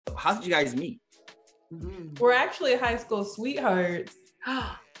how did you guys meet? We're actually high school sweethearts.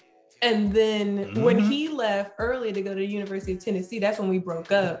 And then when he left early to go to the University of Tennessee, that's when we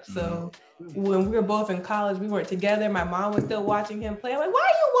broke up. So when we were both in college, we weren't together. My mom was still watching him play. I'm like, why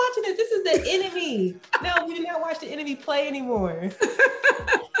are you watching this? This is the enemy. No, we did not watch the enemy play anymore.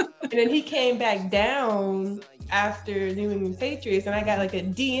 And then he came back down after New England Patriots, and I got like a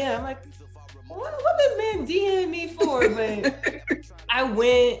DM. I'm like, what this man DM me for? But I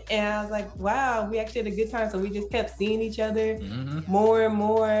went and I was like, wow, we actually had a good time. So we just kept seeing each other more and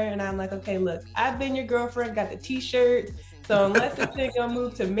more. And I'm like, okay, look, I've been your girlfriend, got the t-shirt. So unless it's gonna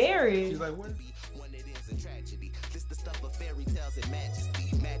move to marriage. She's like, what?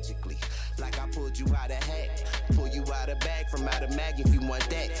 Like I pulled you out of hat, pull you out of bag from out of mag if you want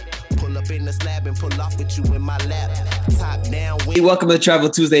that. Pull up in the slab and pull off with you in my lap. Top down. Hey, welcome to Travel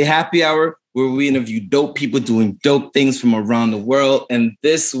Tuesday Happy Hour, where we interview dope people doing dope things from around the world. And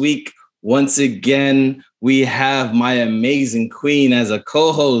this week, once again, we have my amazing queen as a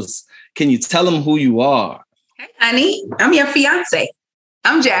co-host. Can you tell them who you are? Hey, honey, I'm your fiance.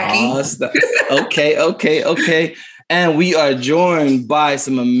 I'm Jackie. Okay. And we are joined by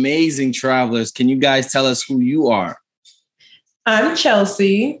some amazing travelers. Can you guys tell us who you are? I'm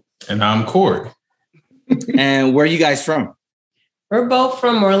Chelsea. And I'm Corey. And where are you guys from? We're both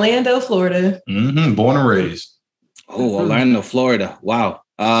from Orlando, Florida. Born and raised. Oh, Orlando, Florida. Wow.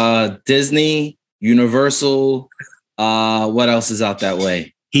 Disney, Universal. What else is out that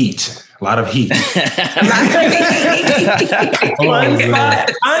way? Heat. A lot of heat.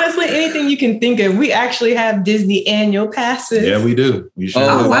 Honestly, anything you can think of. We actually have Disney annual passes. Yeah, we do.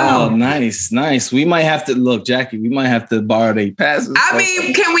 Oh, wow. Nice. We might have to look, Jackie. We might have to borrow their passes. I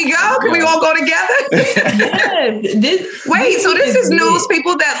mean, can we go? Can we all go together? Yes. So this is news.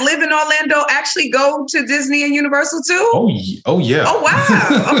 People that live in Orlando actually go to Disney and Universal too? Oh yeah. Oh,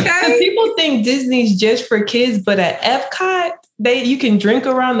 wow. Okay. People think Disney's just for kids, but at Epcot, you can drink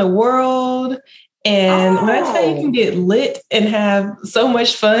around the world. And when I tell you can get lit and have so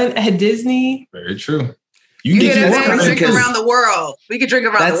much fun at Disney. Very true. You can drink around the world. We could drink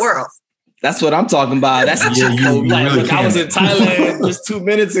around the world. That's what I'm talking about. That's I was in Thailand just 2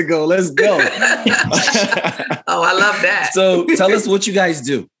 minutes ago. Let's go. Oh, I love that. So tell us what you guys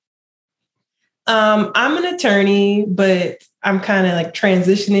do. I'm an attorney, but I'm kind of like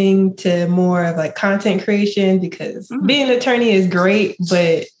transitioning to more of like content creation because being an attorney is great,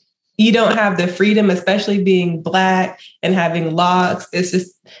 but you don't have the freedom, especially being Black and having locks.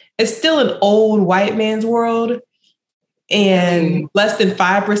 It's still an old white man's world, and less than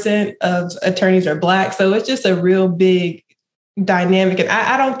 5% of attorneys are Black. So it's just a real big dynamic, and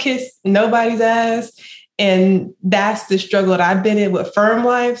I don't kiss nobody's ass. And that's the struggle that I've been in with firm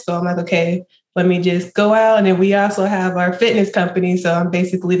life. So I'm like, okay, let me just go out. And then we also have our fitness company. So I'm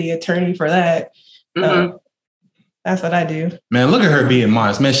basically the attorney for that. That's what I do. Man, look at her being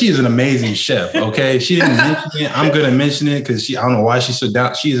modest. Man, she is an amazing chef, okay? She didn't mention it. I'm going to mention it because I don't know why she stood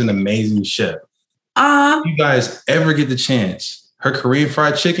down. She is an amazing chef. If you guys ever get the chance, her Korean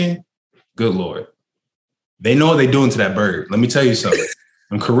fried chicken, good Lord. They know what they're doing to that burger. Let me tell you something.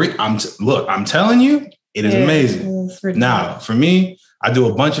 I'm telling you, it is amazing. Now, for me, I do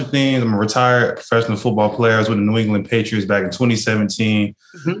a bunch of things. I'm a retired professional football player. I was with the New England Patriots back in 2017.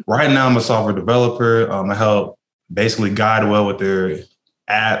 Right now, I'm a software developer. I help basically guide well with their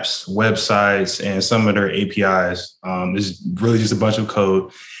apps, websites, and some of their APIs. It's really just a bunch of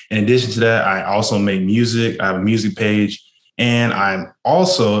code. In addition to that, I also make music. I have a music page. And I'm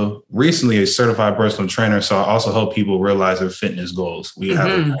also recently a certified personal trainer. So I also help people realize their fitness goals. We have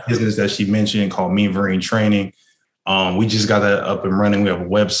a business that she mentioned called Me Vereen Training. We just got that up and running. We have a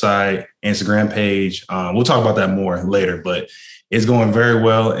website, Instagram page. We'll talk about that more later, but it's going very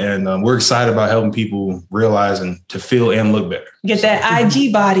well. And we're excited about helping people realize and to feel and look better. Get that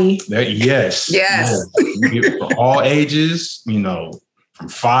IG body. Yes. For all ages, from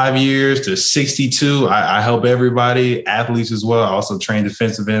 5 years to 62. I help everybody, athletes as well. I also train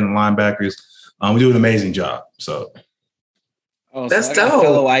defensive end and linebackers. We do an amazing job. So. Oh, that's so I dope. got a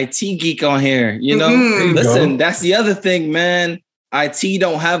fellow IT geek on here. Listen, that's the other thing, man. IT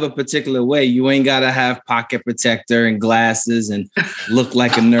don't have a particular way. You ain't got to have pocket protector and glasses and look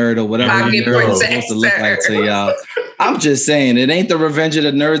like a nerd or whatever you're supposed to look like to y'all. I'm just saying, it ain't the Revenge of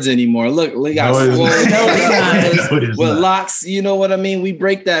the Nerds anymore. Look, we got with locks. You know what I mean? We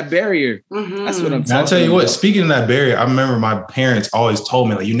break that barrier. That's what I'm talking about. I'll tell you what, speaking of that barrier, I remember my parents always told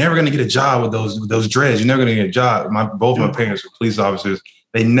me, like, you're never going to get a job with those dreads. You're never going to get a job. Both my parents were police officers.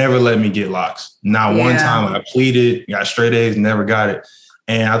 They never let me get locks. Not one time. I pleaded, got straight A's, never got it.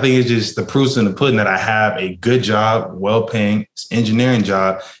 And I think it's just the proof's in the pudding that I have a good job, well-paying engineering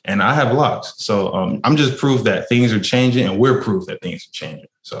job, and I have locks. So I'm just proof that things are changing, and we're proof that things are changing.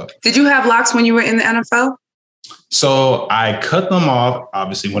 So, did you have locks when you were in the NFL? So I cut them off,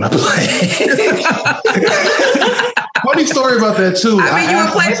 obviously, when I played. Funny story about that too. I mean, you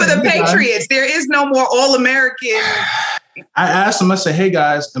were playing for the Patriots. There is no more All-American. I asked them, I said, hey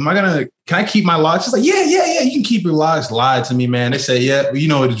guys, can I keep my locks? She's like, yeah, you can keep your locks. Lied to me, man. They said, yeah, well, you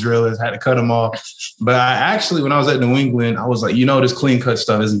know what the drill is. I had to cut them off. But I actually, when I was at New England, I was like, this clean cut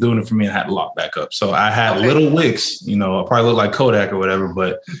stuff isn't doing it for me. And I had to lock back up. So I had little wicks, I probably look like Kodak or whatever,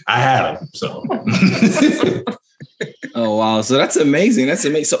 but I had them. So. Oh, wow. So that's amazing. That's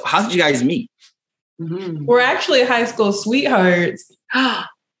amazing. So how did you guys meet? We're actually high school sweethearts.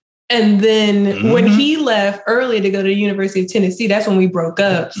 And then when he left early to go to the University of Tennessee, that's when we broke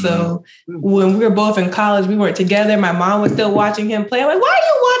up. So when we were both in college, we weren't together. My mom was still watching him play. I'm like, why are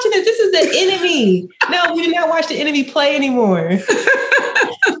you watching this? This is the enemy. No, we do not watch the enemy play anymore. And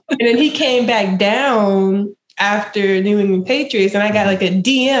then he came back down after New England Patriots, and I got like a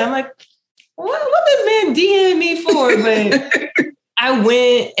DM. I'm like, what this man DM me for? But I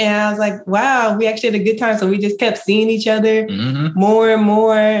went and I was like, wow, we actually had a good time. So we just kept seeing each other more and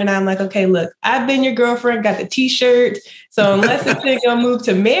more. And I'm like, okay, look, I've been your girlfriend, got the t-shirt. So unless it's gonna move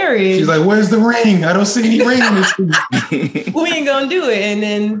to marriage. She's like, where's the ring? I don't see any ring in this thing. We ain't gonna do it. And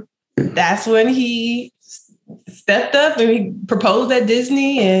then that's when he stepped up and he proposed at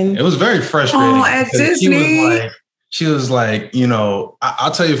Disney. And it was very frustrating. Oh, at Disney. She was like,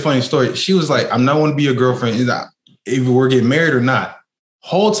 I'll tell you a funny story. She was like, I'm not want to be your girlfriend. If we're getting married or not.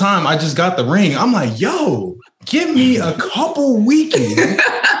 Whole time I just got the ring. I'm like, yo, give me a couple weekends.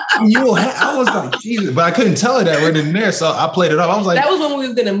 I was like, Jesus, but I couldn't tell her that right in there. So I played it off. I was like, that was when we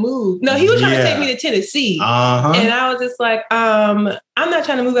was gonna move. No, he was trying to take me to Tennessee. And I was just like, I'm not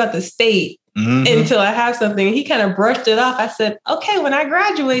trying to move out the state until I have something. And he kind of brushed it off. I said, okay, when I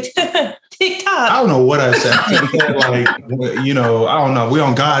graduate, TikTok. I don't know what I said. I don't know. We're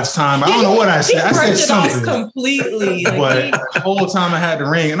on God's time. I don't know what I said. I said something completely. But the whole time I had the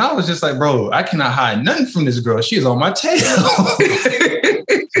ring, and I was just like, bro, I cannot hide nothing from this girl. She's on my tail.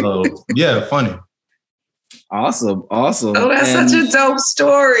 So yeah, funny. Awesome. Oh, that's such a dope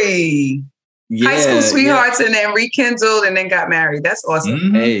story. Yeah, high school sweethearts and then rekindled and then got married. That's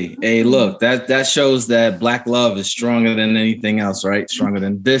awesome. Hey, look, that shows that Black love is stronger than anything else, right? Stronger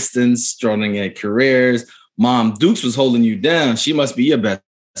than distance, stronger than careers. Mom Dukes was holding you down. She must be your best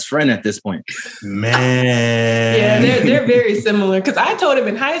friend at this point. Man. Yeah, they're very similar. Because I told him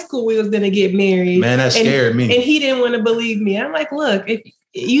in high school we was going to get married. Man, that scared me. And he didn't want to believe me. I'm like, look, if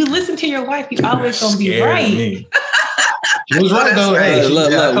you listen to your wife, you always going to be right. Me. She was right though. Hey, look,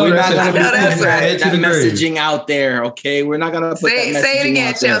 we're not gonna put that messaging out there, okay? We're not gonna put that messaging say it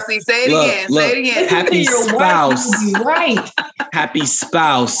again, Chelsea. Say it again. Say it again. Happy spouse, right? Happy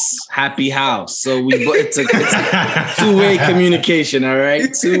spouse, happy house. So it's a two-way communication, all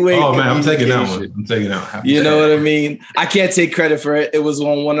right? Two-way. Oh man, I'm taking that one. I'm taking that one. You know what I mean? I can't take credit for it. It was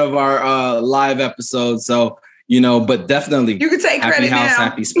on one of our live episodes, so. But definitely you can take happy credit house, now.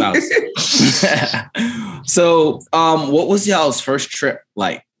 happy spouse. So, what was y'all's first trip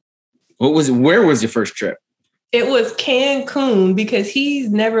like? Where was your first trip? It was Cancun because he's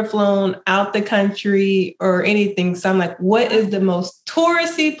never flown out the country or anything. So I'm like, what is the most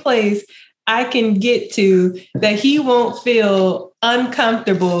touristy place I can get to that he won't feel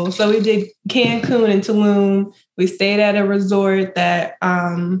uncomfortable? So we did Cancun and Tulum. We stayed at a resort that,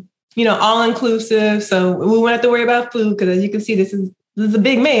 all inclusive. So we won't have to worry about food because as you can see, this is a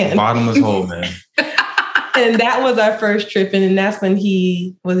big man. Bottomless hole, man. And that was our first trip. And then that's when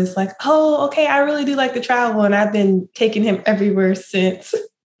he was just like, oh, okay, I really do like to travel. And I've been taking him everywhere since.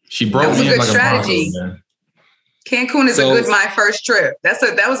 She broke me in like strategy. A Bronco, man. Cancun is my first trip. That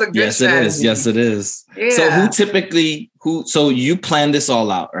was a good strategy. Yes, it is. Yeah. So so you planned this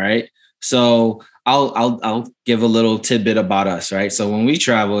all out, right? So I'll give a little tidbit about us, right? So when we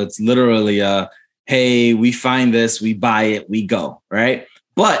travel, it's literally hey, we find this, we buy it, we go, right?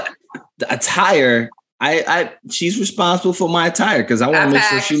 But the attire, she's responsible for my attire because I want to make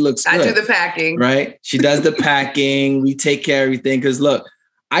sure she looks good. I do the packing. Right? She does the packing. We take care of everything. Because look,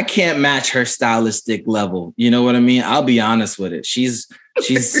 I can't match her stylistic level. You know what I mean? I'll be honest with it. She's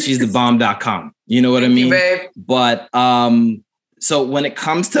the bomb.com. You know what I mean? Babe. But so when it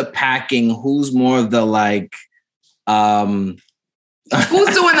comes to packing, who's more of the like who's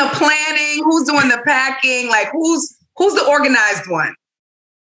doing the planning? Who's doing the packing? Like who's the organized one?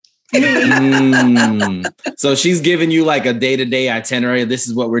 So she's giving you like a day-to-day itinerary. This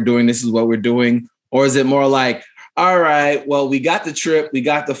is what we're doing. This is what we're doing. Or is it more like all right, well, we got the trip, we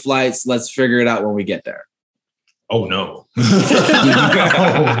got the flights. Let's figure it out when we get there. Oh, no.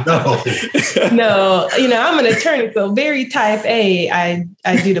 Oh, no. No, I'm an attorney, so very type A.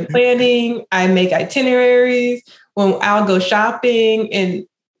 I do the planning. I make itineraries. When I'll go shopping. And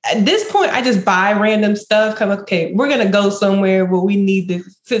at this point, I just buy random stuff. Come, okay, we're going to go somewhere where we need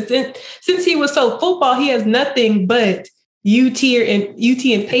this. Since he was so football, he has nothing but UT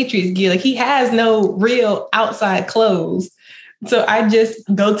and Patriots gear. Like, he has no real outside clothes. So I just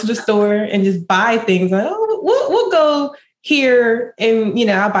go to the store and just buy things. Like, we'll go here, and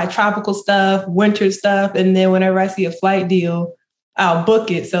I'll buy tropical stuff, winter stuff, and then whenever I see a flight deal, I'll book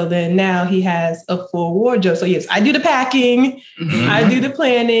it. So then now he has a full wardrobe. So yes, I do the packing, I do the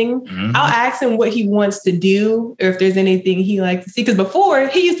planning. I'll ask him what he wants to do, or if there's anything he likes to see. Because before,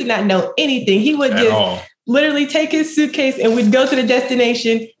 he used to not know anything. He would just literally take his suitcase and we'd go to the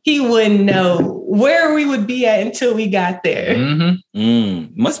destination. He wouldn't know where we would be at until we got there.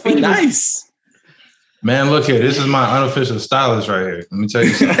 Must be nice. Man, look here. This is my unofficial stylist right here. Let me tell you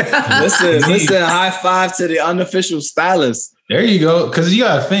something. Listen, high five to the unofficial stylist. There you go. Because you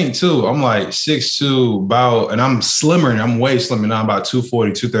got to think, too. I'm like 6'2", and I'm slimmer. I'm way slimmer now. I'm about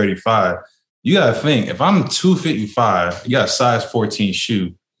 240, 235. You got to think, if I'm 255, you got a size 14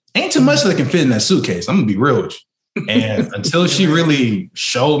 shoe. Ain't too much that can fit in that suitcase. I'm going to be real with you. And until she really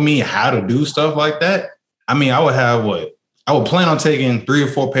showed me how to do stuff like that, I mean, I would plan on taking 3 or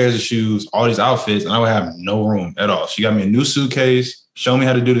 4 pairs of shoes, all these outfits, and I would have no room at all. She got me a new suitcase, showed me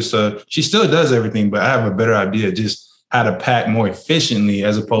how to do this stuff. She still does everything, but I have a better idea just how to pack more efficiently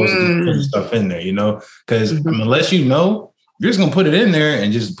as opposed to just putting stuff in there, Because unless you're just going to put it in there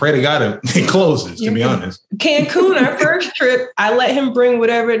and just pray to God it closes, to be honest. Cancun, our first trip, I let him bring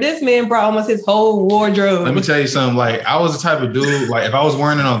whatever. This man brought almost his whole wardrobe. Let me tell you something. Like, I was the type of dude, like, if I was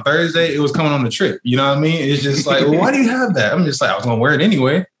wearing it on Thursday, it was coming on the trip. You know what I mean? It's just like, well, why do you have that? I'm just like, I was going to wear it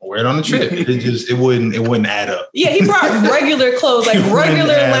anyway. I'll wear it on the trip. It wouldn't add up. Yeah, he brought regular clothes, like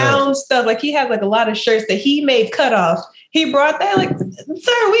regular lounge stuff. Like, he had like a lot of shirts that he made cutoffs. He brought that, like,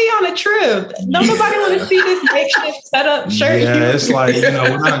 sir, we on a trip. Don't nobody want to see this makeshift setup shirt. Yeah, it's like,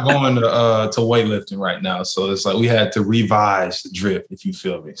 we're not going to weightlifting right now. So it's like we had to revise the drip, if you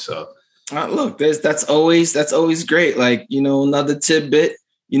feel me. So look, that's always great. Like, another tidbit,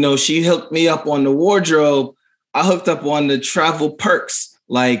 she hooked me up on the wardrobe. I hooked up on the travel perks,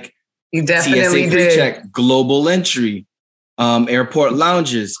 like you definitely TSA pre-check, global entry, airport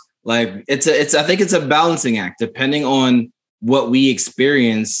lounges. Like I think it's a balancing act depending on what we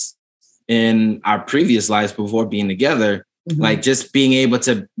experience in our previous lives before being together. Like, just being able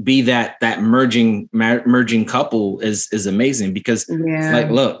to be that merging couple is amazing because like,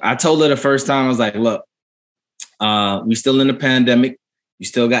 look, I told her the first time, I was like, look, we still in the pandemic. You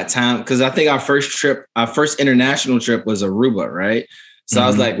still got time. Because I think our first international trip was Aruba, right? So I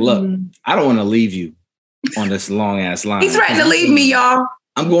was like, look, I don't want to leave you on this long ass line. He's threatened to leave me, y'all.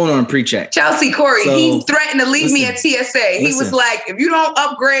 I'm going on pre-check. Chelsea Corey, he threatened to leave me at TSA. He was like, if you don't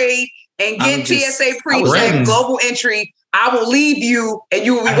upgrade and get TSA pre-check, global entry, I will leave you and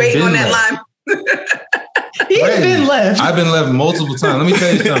you will be waiting on that line. He's been left. I've been left multiple times. Let me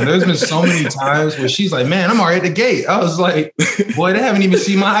tell you something. There's been so many times where she's like, man, I'm already at the gate. I was like, boy, they haven't even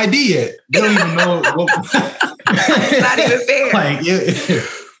seen my ID yet. They don't even know what. Not even fair.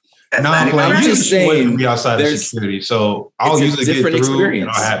 Like, I'm just saying, be outside of security, so I'll usually get through experience.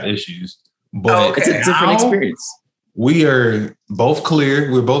 And I'll have issues. But it's a different experience. We are both clear.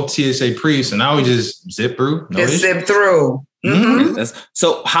 We're both TSA pre, so now we just zip through. Zip through.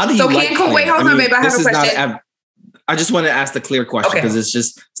 So how do you? So Cancun, wait, hold on, babe. I have a question. I just want to ask the Clear question because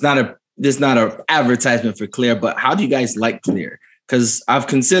it's not an advertisement for Clear, but how do you guys like Clear? Because I've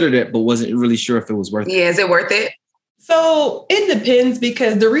considered it, but wasn't really sure if it was worth it. Yeah, is it worth it? So it depends,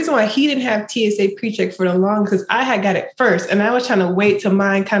 because the reason why he didn't have TSA pre-check for the long, because I had got it first and I was trying to wait till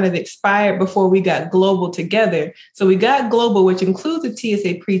mine kind of expired before we got global together. So we got global, which includes the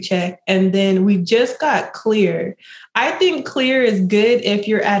TSA pre-check, and then we just got Clear. I think Clear is good if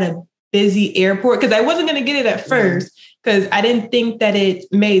you're at a busy airport, because I wasn't going to get it at first because I didn't think that it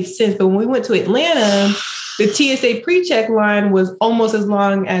made sense. But when we went to Atlanta, the TSA pre-check line was almost as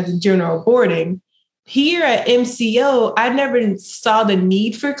long as general boarding. Here at MCO, I never saw the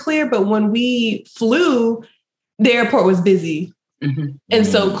need for Clear, but when we flew, the airport was busy. And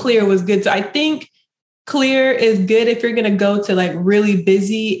so Clear was good. So I think Clear is good if you're going to go to like really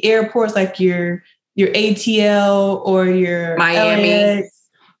busy airports, like your ATL or your Miami. LAX.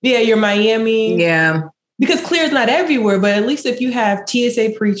 Yeah, your Miami. Yeah. Because Clear is not everywhere, but at least if you have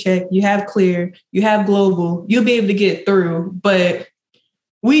TSA pre-check, you have Clear, you have global, you'll be able to get through. But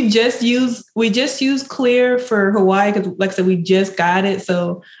We just use Clear for Hawaii because, like I said, we just got it.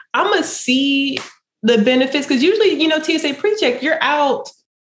 So I'm gonna see the benefits because usually, TSA pre-check, you're out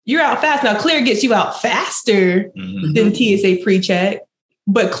fast. Now Clear gets you out faster than TSA pre-check,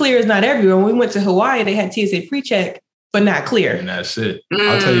 but Clear is not everywhere. When we went to Hawaii, they had TSA pre-check, but not Clear. And that's it.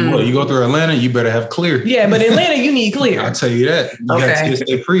 I'll tell you what, you go through Atlanta, you better have Clear. Yeah, but Atlanta, you need Clear. I'll tell you that. You got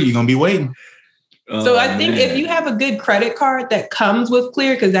TSA pre, you're gonna be waiting. So I think if you have a good credit card that comes with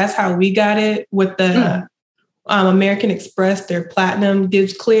Clear, because that's how we got it with the American Express, their platinum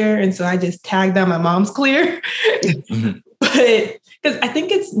gives Clear. And so I just tagged on my mom's Clear. But because I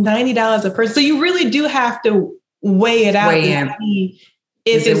think it's $90 a person. So you really do have to weigh it out and see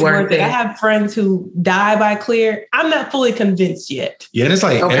if it's worth it. I have friends who die by Clear. I'm not fully convinced yet. Yeah, and it's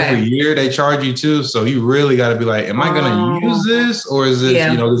like every year they charge you too. So you really got to be like, am I going to use this? Or is this,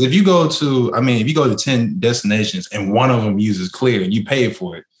 because if you go to 10 destinations and one of them uses Clear and you pay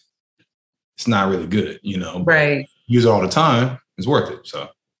for it, it's not really good, Right. Use it all the time. It's worth it. So.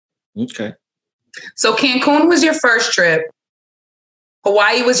 Okay. So Cancun was your first trip.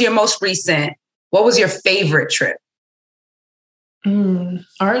 Hawaii was your most recent. What was your favorite trip?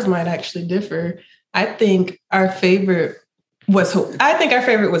 Ours might actually differ. I think our favorite was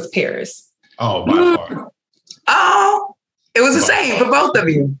Paris. Oh, by far. Oh, it was the same for both of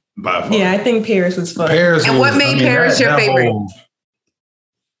you. By far. Yeah, I think Paris was fun. What made Paris your favorite?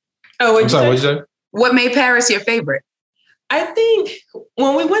 I'm sorry, what'd you say? What made Paris your favorite? I think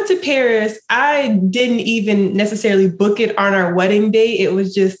when we went to Paris, I didn't even necessarily book it on our wedding day. It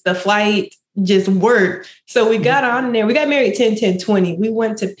was just the flight just worked. So we got on there. We got married 10-10-20. We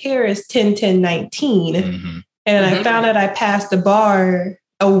went to Paris 10-10-19. And I found out I passed the bar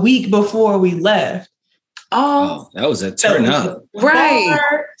a week before we left. Oh, that was a turn up. Right.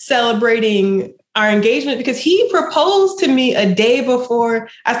 Celebrating our engagement because he proposed to me a day before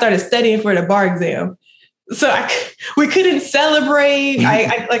I started studying for the bar exam. So we couldn't celebrate.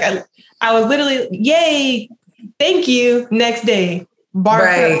 I was literally, yay, thank you. Next day, bar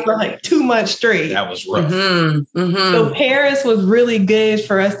for like 2 months straight. That was rough. So Paris was really good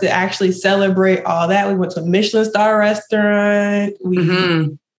for us to actually celebrate all that. We went to a Michelin star restaurant.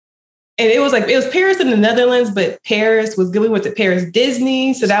 And it was Paris in the Netherlands, but Paris was good. We went to Paris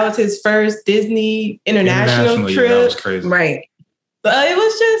Disney. So that was his first Disney international trip. Yeah, that was crazy. Right. But it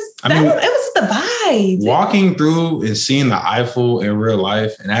was just, it was just the vibe. Walking through and seeing the Eiffel in real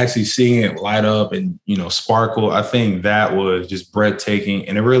life and actually seeing it light up and, sparkle, I think that was just breathtaking.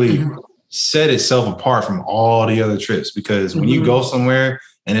 And it really set itself apart from all the other trips because when you go somewhere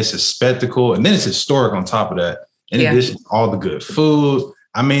and it's a spectacle and then it's historic on top of that, in addition to all the good food,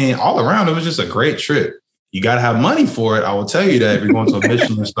 all around, it was just a great trip. You got to have money for it. I will tell you that if you're going to a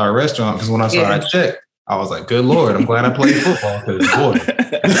Michelin star restaurant, because when I saw that check, I was like, good Lord, I'm glad I played football because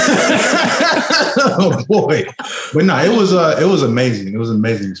oh boy. But no, it was amazing. It was an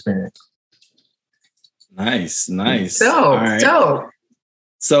amazing experience. Nice. Dope.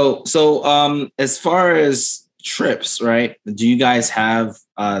 So as far as trips, right? Do you guys have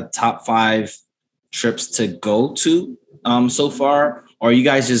top 5 trips to go to so far? Or are you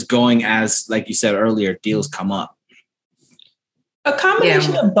guys just going as, like you said earlier, deals come up? A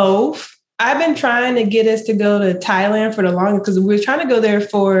combination of both. I've been trying to get us to go to Thailand for the longest because we were trying to go there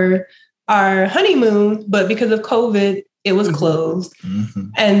for our honeymoon, but because of COVID, it was closed.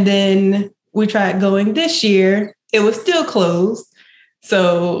 And then we tried going this year. It was still closed.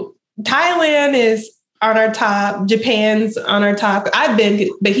 So Thailand is on our top. Japan's on our top. I've been,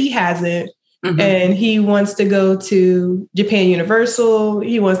 but he hasn't. And he wants to go to Japan Universal.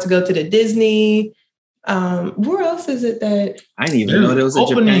 He wants to go to the Disney. Where else is it that I didn't even know there was a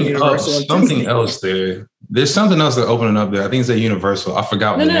Japan Universal? Something else there. There's something else they're opening up there. I think it's a Universal. I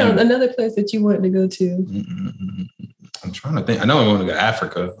forgot. No, another place that you wanted to go to. I'm trying to think. I know I want to go to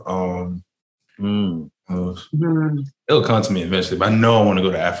Africa. It'll come to me eventually, but I know I want to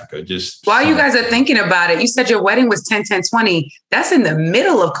go to Africa. Just while you guys are thinking about it, you said your wedding was 10-10-20. That's in the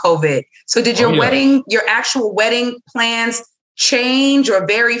middle of COVID. So did your your actual wedding plans change or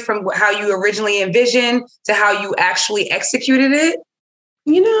vary from how you originally envisioned to how you actually executed it?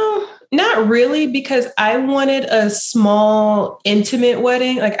 Not really, because I wanted a small, intimate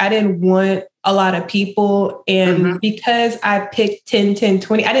wedding. Like I didn't want a lot of people. And because I picked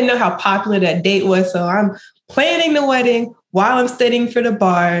 10-10-20, I didn't know how popular that date was. So I'm planning the wedding while I'm studying for the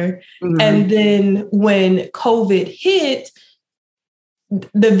bar. And then when COVID hit,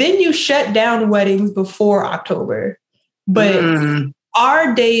 the venue shut down weddings before October. But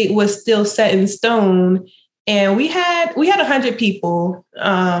our date was still set in stone. And we had 100 people.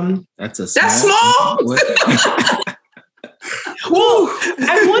 That's small. Well,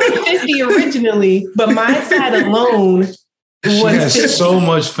 I wanted 50 originally, but my side alone she has so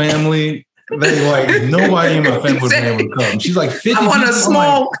much family that like nobody in my family would be able to come. She's like 50 I want a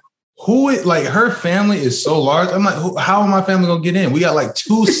small. Like, who is like her family is so large. I'm like, how am my family gonna get in? We got like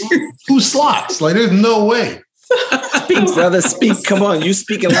two slots. Like, there's no way. Speak, brother. Speak. Come on, you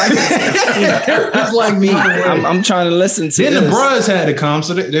speaking like it's like me. I'm trying to listen to. Then the bros had to come,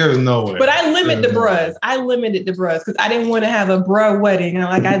 so there's no way. But I limited the bros. I limited the bros because I didn't want to have a bro wedding.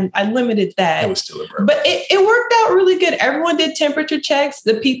 And I limited that. It was still a bro. But it worked out really good. Everyone did temperature checks.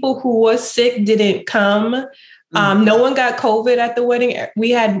 The people who was sick didn't come. No one got COVID at the wedding.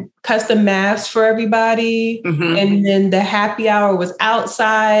 We had custom masks for everybody. And then the happy hour was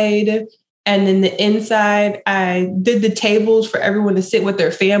outside. And then the inside, I did the tables for everyone to sit with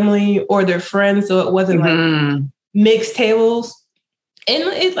their family or their friends. So it wasn't like mixed tables. And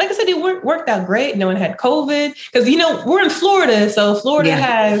like I said, it worked out great. No one had COVID. Because, we're in Florida. So Florida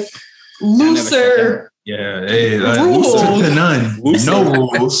has looser rules. None. No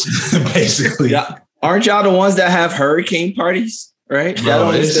rules, basically. Yeah. Aren't y'all the ones that have hurricane parties? Right?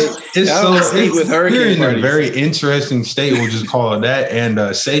 Bro, we're in a very interesting state. We'll just call it that.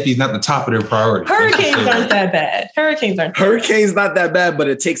 And safety is not the top of their priority. Hurricanes aren't that bad. Hurricanes not that bad, but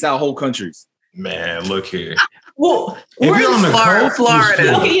it takes out whole countries. Man, look here. Well, if you're on the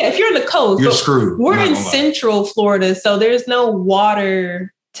Florida. Okay, yeah, if you're in the coast, you're screwed. We're in central Florida, so there's no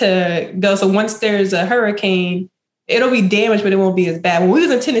water to go. So once there's a hurricane, it'll be damaged, but it won't be as bad. When we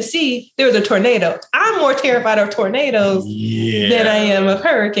was in Tennessee, there was a tornado. I'm more terrified of tornadoes than I am of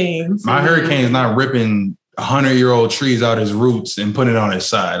hurricanes. My hurricane is not ripping 100-year-old trees out his roots and putting it on his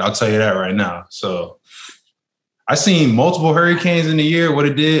side. I'll tell you that right now. So I've seen multiple hurricanes in a year, what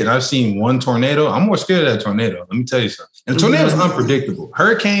it did, and I've seen one tornado. I'm more scared of that tornado. Let me tell you something. And tornadoes are unpredictable.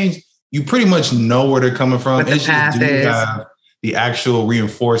 Hurricanes, you pretty much know where they're coming from. It's just do you have the actual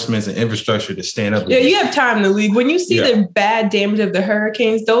reinforcements and infrastructure to stand up. Yeah, you have time to leave. When you see the bad damage of the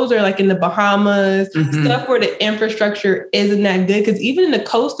hurricanes, those are like in the Bahamas, stuff where the infrastructure isn't that good. Because even in the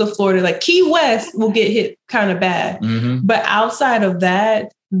coast of Florida, like Key West will get hit kind of bad. But outside of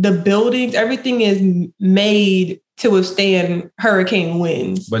that, the buildings, everything is made to withstand hurricane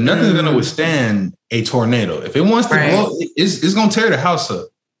winds. But nothing's going to withstand a tornado. If it wants to blow, it's going to tear the house up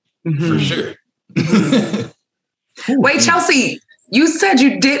for sure. Wait, Chelsea, you said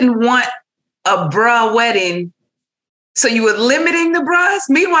you didn't want a bruh wedding, so you were limiting the bruhs?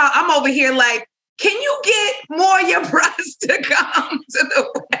 Meanwhile, I'm over here like, can you get more of your bruhs to come to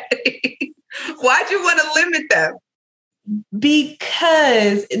the wedding? Why'd you want to limit them?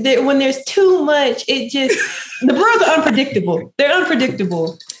 Because when there's too much, the bruhs are unpredictable. They're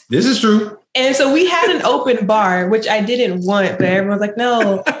unpredictable. This is true. And so we had an open bar, which I didn't want, but everyone's like,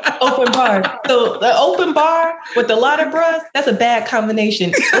 no, open bar. So the open bar with a lot of bras, that's a bad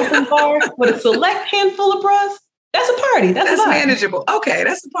combination. Open bar with a select handful of bras, that's a party. That's manageable. Okay,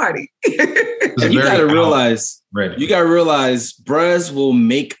 that's a party. And you gotta realize, bras will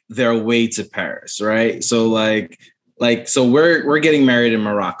make their way to Paris, right? So so we're getting married in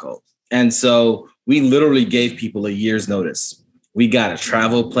Morocco. And so we literally gave people a year's notice. We got a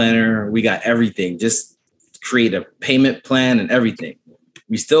travel planner. We got everything. Just create a payment plan and everything.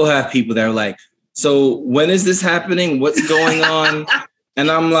 We still have people that are like, so when is this happening? What's going on?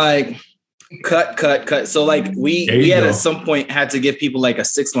 And I'm like, cut. So like we had at some point had to give people like a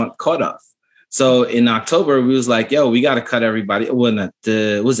 6-month cutoff. So in October, we was like, yo, we got to cut everybody. Well,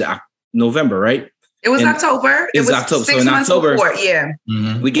 was it November, right? It was October. It was October. 6 months before,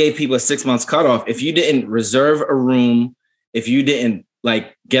 we gave people a 6 months cutoff. If you didn't reserve a room, if you didn't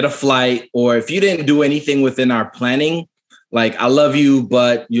like get a flight, or if you didn't do anything within our planning, like, I love you,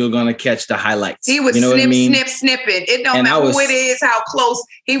 but you're going to catch the highlights. He was snipping. It don't matter who it is, how close.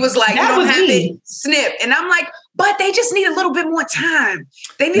 He was like, you don't have it, snip. And I'm like, but they just need a little bit more time.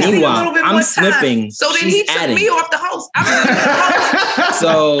 They need a little bit more time. Snipping. So then he took me off the host. I'm not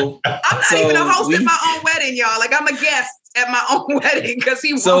even a host at my own wedding, y'all. Like, I'm a guest at my own wedding because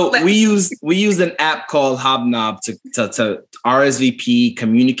he won't let me. We used an app called Hobnob to RSVP,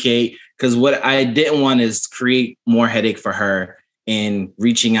 communicate, because what I didn't want is create more headache for her in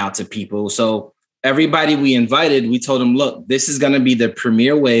reaching out to people. So everybody we invited, we told them, look, this is going to be the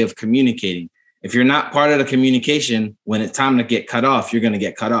premier way of communicating. If you're not part of the communication, when it's time to get cut off, you're going to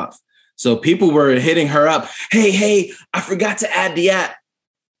get cut off. So people were hitting her up. Hey, I forgot to add the app.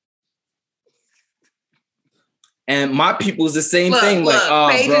 And my people's the same thing. Look,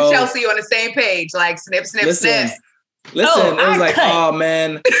 Paige and Chelsea on the same page. Like, snip, snip. Listen, it was like, oh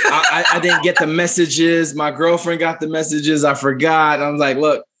man, I didn't get the messages. My girlfriend got the messages. I forgot. I was like,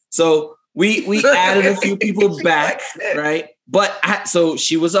 look, so we added a few people back, right? But so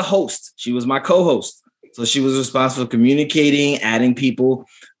she was a host. She was my co-host. So she was responsible for communicating, adding people.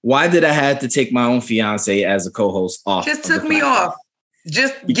 Why did I have to take my own fiance as a co-host off? Just took me off.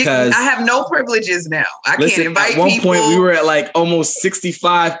 Because I have no privileges now. I can't invite people. At one point, we were at like almost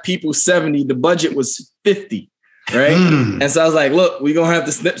 65 people, 70. The budget was 50, right? And so I was like, look, we're going to have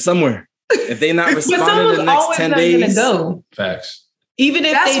to snip somewhere. If they not responding in the next 10 days. Go. Facts. Even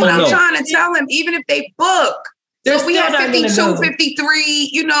if that's what I'm trying to tell them. Even if they book. So if we have 52,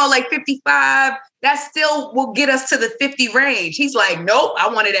 53, like 55, that still will get us to the 50 range. He's like, nope, I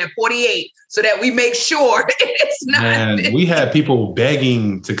want it at 48 so that we make sure it's not. Man, we had people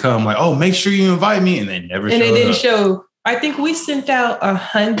begging to come like, oh, make sure you invite me. And they never showed up. And they didn't show. I think we sent out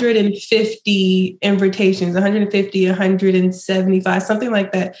 150 invitations, 150, 175, something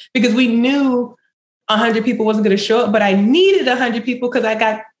like that, because we knew 100 people wasn't going to show up, but I needed 100 people because I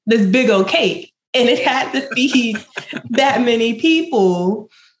got this big old cake. And it had to feed that many people.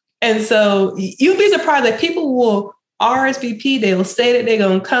 And so you'd be surprised that people will RSVP, they will say that they're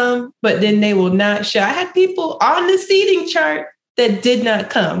going to come, but then they will not show. I had people on the seating chart that did not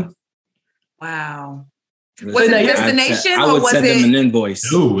come. Wow. Was it a destination I would send them an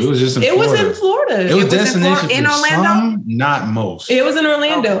invoice. No, it was just in Florida. It was in Florida. It was destination in Orlando? Some, not most. It was in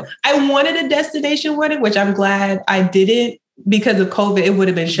Orlando. Okay. I wanted a destination wedding, which I'm glad I didn't. Because of COVID, it would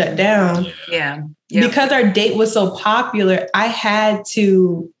have been shut down. Yeah. Because our date was so popular, I had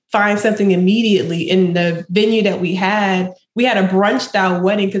to find something immediately. In the venue that we had a brunch style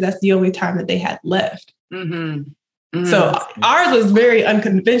wedding because that's the only time that they had left. So ours was very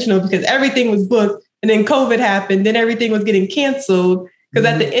unconventional because everything was booked and then COVID happened. Then everything was getting canceled because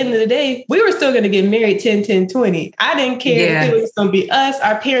at the end of the day, we were still going to get married 10, 10, 20. I didn't care if it was going to be us,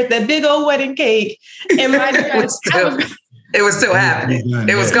 our parents, that big old wedding cake. And my dress, it was still happening.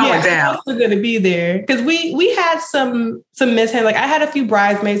 It was going down. I was going to be there because we had some mishap. Like I had a few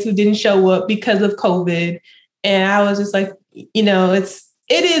bridesmaids who didn't show up because of COVID, and I was just like, it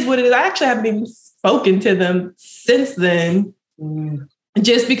is what it is. I actually haven't even spoken to them since then,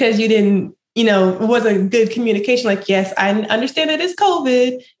 just because you didn't, it wasn't good communication. Like, yes, I understand that it's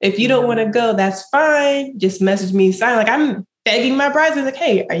COVID. If you don't want to go, that's fine. Just message me. Like I'm begging my bridesmaids, like,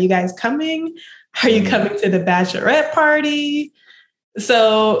 hey, are you guys coming? Are you coming to the bachelorette party?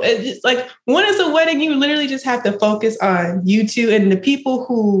 So it's just like when it's a wedding, you literally just have to focus on you two, and the people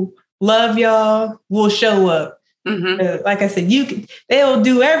who love y'all will show up. Like I said, they'll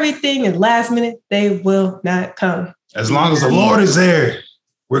do everything, and last minute they will not come. As long as the Lord is there,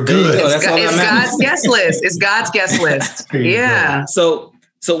 we're good. It's God's guest list. It's God's guest list. Yeah. So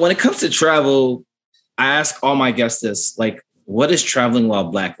when it comes to travel, I ask all my guests this, like, what is traveling while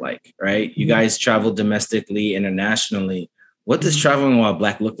Black like, right? You guys travel domestically, internationally. What does traveling while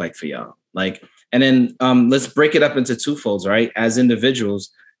Black look like for y'all? Like, and then let's break it up into two folds, right? As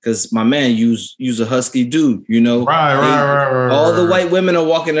individuals, because my man, use a husky dude, Right. All the white women are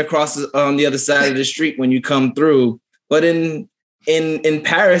walking across on the other side of the street when you come through. But in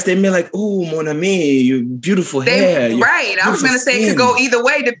Paris, they may like, oh, mon ami, you beautiful hair. Right. I was going to say it could go either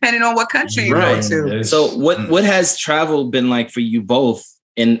way depending on what country you go to. So what has travel been like for you both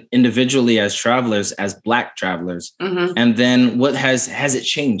individually as travelers, as Black travelers? And then what has it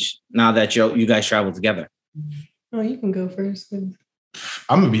changed now that you guys travel together? Oh, you can go first.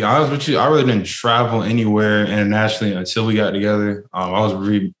 I'm going to be honest with you. I really didn't travel anywhere internationally until we got together. I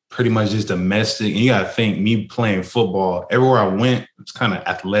was pretty much just domestic. And you got to think, me playing football, everywhere I went, it's kind of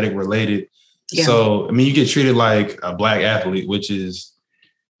athletic related. Yeah. So, you get treated like a Black athlete, which is,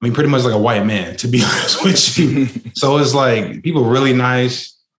 pretty much like a white man, to be honest with you. So it's like people really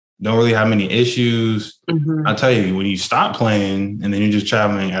nice, don't really have many issues. I'll tell you, when you stop playing and then you're just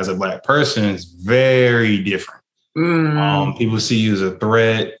traveling as a Black person, it's very different. People see you as a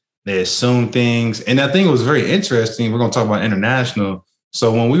threat. They assume things. And I think it was very interesting. We're going to talk about international.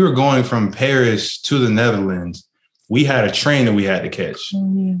 So when we were going from Paris to the Netherlands, we had a train that we had to catch.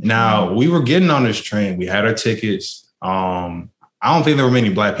 Now, we were getting on this train. We had our tickets. I don't think there were many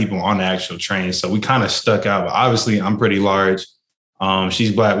Black people on the actual train. So we kind of stuck out. But obviously, I'm pretty large.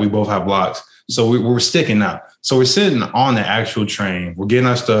 She's Black. We both have locks. So we're sticking out. So we're sitting on the actual train. We're getting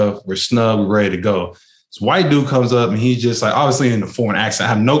our stuff. We're snug. We're ready to go. This white dude comes up and he's just like, obviously in a foreign accent.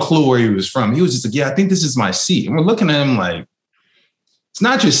 I have no clue where he was from. He was just like, yeah, I think this is my seat. And we're looking at him like, it's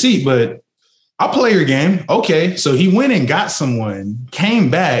not your seat, but I'll play your game. Okay. So he went and got someone, came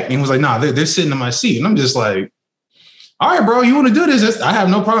back and was like, nah, they're sitting in my seat. And I'm just like, all right, bro, you want to do this? I have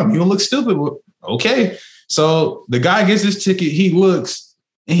no problem. You don't look stupid. Okay. So the guy gets his ticket. He looks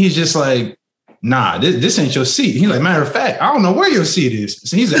and he's just like, nah, this ain't your seat. He's like, matter of fact, I don't know where your seat is.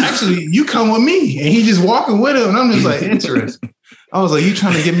 So he's like, actually, you come with me. And he just walking with him. And I'm just like, interesting. I was like, you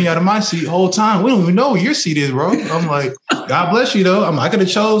trying to get me out of my seat the whole time. We don't even know where your seat is, bro. I'm like, God bless you, though. I could have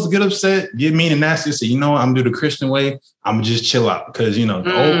chose to get upset, get mean and nasty, say, you know what, I'm going to do the Christian way. I'm going to just chill out. Because, the old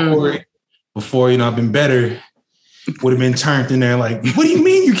Corey, before, I've been better, would have been turned in there like, what do you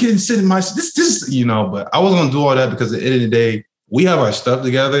mean you can't sit in my seat? This, but I wasn't going to do all that because at the end of the day, we have our stuff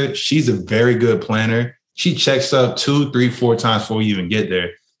together. She's a very good planner. She checks up 2, 3, 4 times before we even get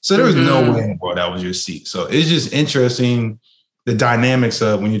there. So there was no way in the world that was your seat. So it's just interesting the dynamics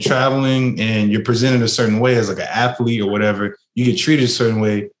of when you're traveling and you're presented a certain way as like an athlete or whatever, you get treated a certain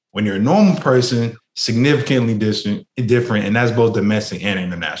way. When you're a normal person, significantly different. And that's both domestic and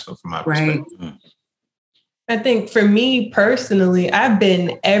international from my perspective. I think for me personally, I've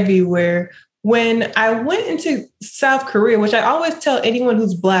been everywhere. When I went into South Korea, which I always tell anyone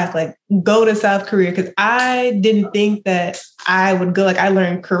who's Black, like, go to South Korea, because I didn't think that I would go. Like, I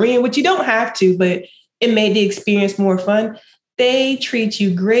learned Korean, which you don't have to, but it made the experience more fun. They treat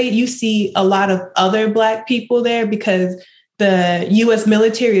you great. You see a lot of other Black people there because the U.S.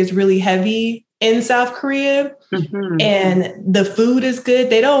 military is really heavy in South Korea, and the food is good.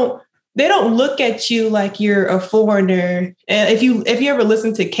 They don't look at you like you're a foreigner. And if you ever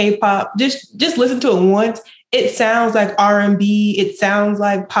listen to K-pop, just listen to it once. It sounds like R&B. It sounds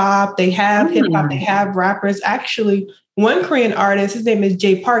like pop. They have hip hop. They have rappers. Actually, one Korean artist, his name is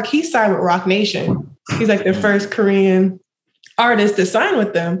Jay Park. He signed with Roc Nation. He's like the first Korean artist to sign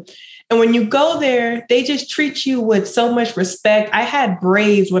with them. And when you go there, they just treat you with so much respect. I had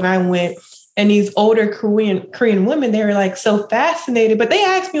braids when I went. And these older Korean women, they were like so fascinated, but they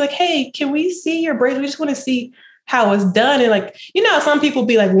asked me like, hey, can we see your braids? We just want to see how it's done. And like, some people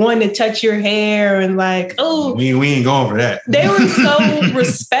be like wanting to touch your hair and like, oh, we ain't going for that. They were so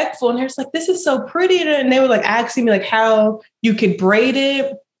respectful. And they're just like, this is so pretty. And they were like asking me like how you could braid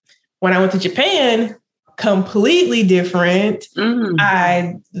it. When I went to Japan, completely different.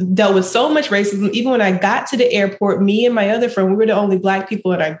 I dealt with so much racism. Even when I got to the airport, me and my other friend, we were the only Black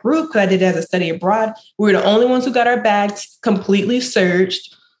people in our group because I did it as a study abroad. We were the only ones who got our bags completely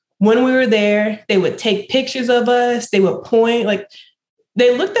searched. When we were there, they would take pictures of us. They would point, like,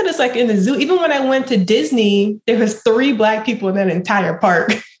 they looked at us like in the zoo. Even when I went to Disney, there was 3 Black people in that entire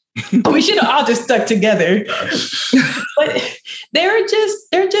park. We should have all just stuck together. But they're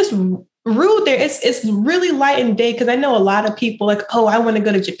just rude there. It's really light and day because I know a lot of people like, oh, I want to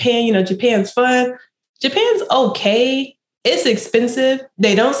go to Japan. Japan's fun. Japan's okay. It's expensive.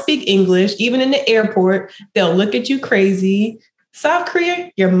 They don't speak English. Even in the airport, they'll look at you crazy. South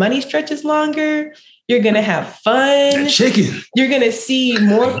Korea, your money stretches longer. You're going to have fun. Chicken. You're going to see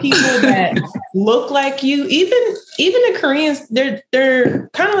more people that look like you. Even the Koreans, they're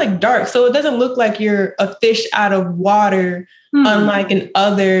kind of like dark. So it doesn't look like you're a fish out of water, unlike in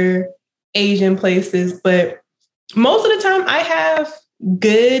other Asian places. But most of the time I have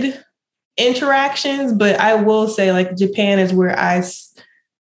good interactions, but I will say like Japan is where I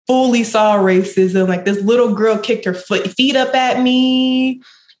fully saw racism. Like this little girl kicked her feet up at me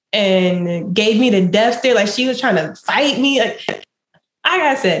and gave me the death stare. Like she was trying to fight me. Like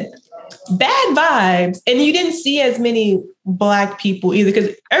I said, bad vibes. And you didn't see as many Black people either,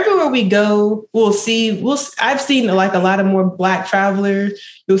 because everywhere we go, I've seen like a lot of more Black travelers.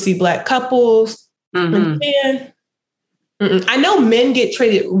 You'll see Black couples. And I know men get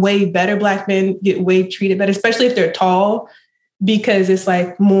treated way better. Black men get way treated better, especially if they're tall, because it's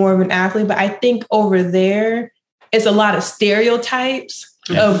like more of an athlete. But I think over there, it's a lot of stereotypes.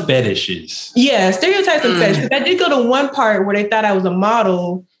 Of fetishes. Yeah, stereotypes and fetishes. I did go to one part where they thought I was a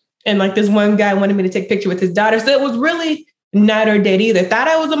model, and like this one guy wanted me to take a picture with his daughter. So it was really night or day. They either thought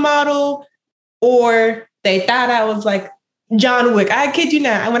I was a model or they thought I was like John Wick. I kid you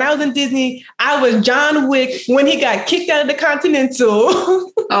not. When I was in Disney, I was John Wick when he got kicked out of the Continental.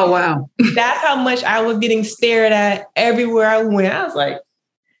 Oh, wow. That's how much I was getting stared at everywhere I went. I was like,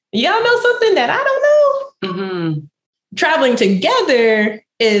 y'all know something that I don't know? Traveling together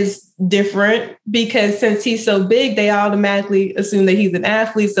is different because since he's so big, they automatically assume that he's an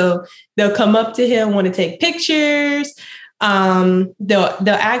athlete. So they'll come up to him, want to take pictures. They'll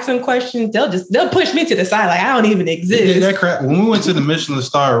ask him questions. They'll push me to the side like I don't even exist. Yeah, that crap. When we went to the Michelin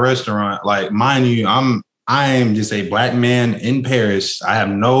star restaurant, like mind you, I am just a Black man in Paris. I have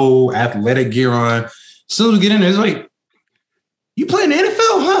no athletic gear on. As soon as we get in there, it's like, you play in the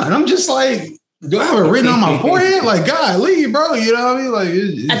NFL, huh? And I'm just like, do I have it written on my forehead? Like, golly, bro, you know what I mean? Like,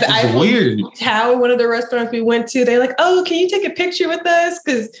 it's weird. Tower, one of the restaurants we went to, they're like, oh, can you take a picture with us?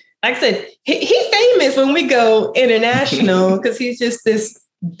 Because, like I said, he's famous when we go international because he's just this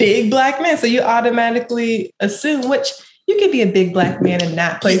big black men. So you automatically assume, which you can be a big black man and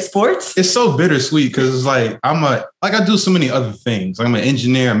not play sports. It's so bittersweet because it's like I do so many other things. Like I'm an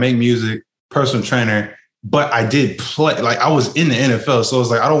engineer, I make music, personal trainer, but I did play. Like I was in the NFL, so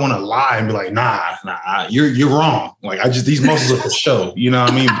it's like I don't want to lie and be like, nah, you're wrong. Like these muscles are for show. You know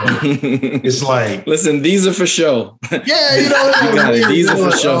what I mean? But it's like, listen, these are for show. Yeah, you know, these are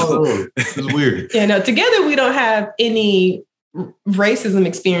for show. It's weird. Yeah, no. Together we don't have any racism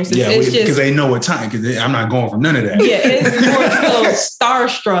experiences. Yeah, because they know what time. Because I'm not going for none of that. Yeah, it's more so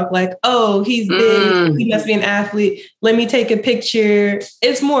starstruck. Like, oh, he's big. He must be an athlete. Let me take a picture.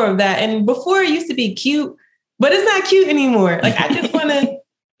 It's more of that. And before it used to be cute, but it's not cute anymore. Like I just want to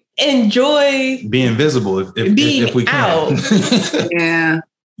enjoy being visible if we can. Out. Yeah,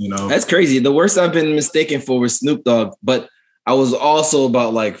 you know, that's crazy. The worst I've been mistaken for was Snoop Dogg, but I was also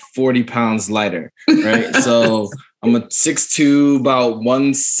about like 40 pounds lighter, right? So I'm a 6'2", about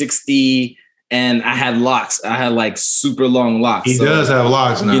 160, and I had locks. I had like super long locks. He does have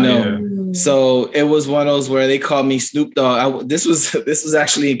locks now, you know. So it was one of those where they called me Snoop Dogg. This was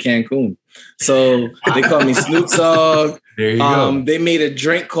actually in Cancun. So they called me Snoop Dogg. There you go. They made a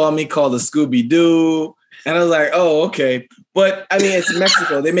drink called the Scooby Doo, and I was like, oh, okay. But I mean, it's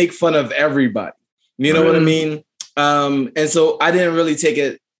Mexico. They make fun of everybody. You know what I mean? And so I didn't really take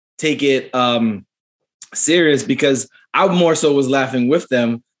it serious because I more so was laughing with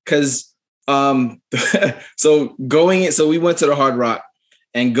them because so we went to the Hard Rock,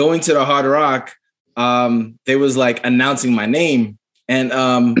 and going to the Hard Rock, they was like announcing my name, and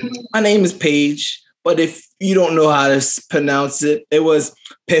my name is Paige, but if you don't know how to pronounce it, it was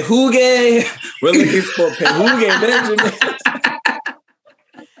Peuge. We're looking for Peuge Benjamin.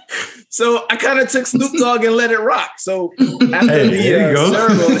 So I kind of took Snoop Dogg and let it rock. So after the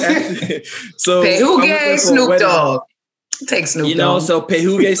ceremony, Peuge Snoop Dogg. Take Snoop Dogg. You know, so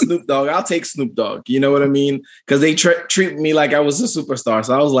Peuge Snoop Dogg. I'll take Snoop Dogg. You know what I mean? Because they treat me like I was a superstar.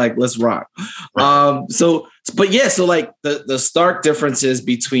 So I was like, let's rock. Right. So like the stark differences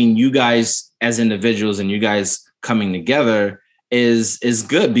between you guys as individuals and you guys coming together is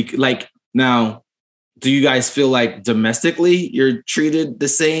good. Like now, do you guys feel like domestically you're treated the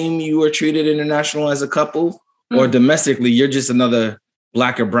same you were treated international as a couple, or domestically you're just another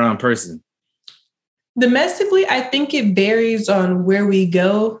black or brown person? Domestically, I think it varies on where we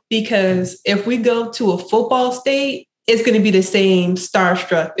go, because if we go to a football state, it's going to be the same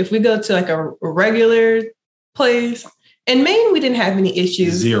starstruck. If we go to like a regular place, in Maine, we didn't have any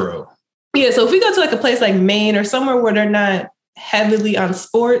issues. Zero. Yeah, so if we go to like a place like Maine or somewhere where they're not heavily on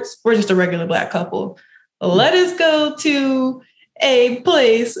sports, we're just a regular black couple. Let us go to a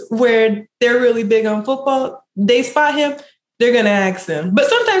place where they're really big on football. They spot him, they're going to ask him. But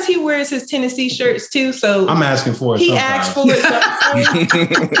sometimes he wears his Tennessee shirts too. So I'm asking for it. He asked for it.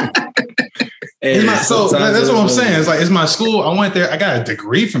 So that's what I'm saying. It's like, it's my school. I went there. I got a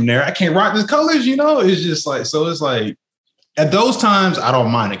degree from there. I can't rock the colors, you know? It's just like, so it's like, at those times, I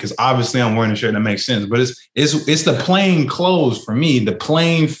don't mind it because obviously I'm wearing a shirt that makes sense. But it's the plain clothes for me, the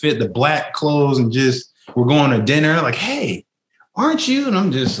plain fit, the black clothes, and just we're going to dinner. Like, hey, aren't you? And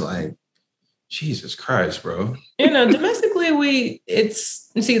I'm just like, Jesus Christ, bro. You know, domestically, it's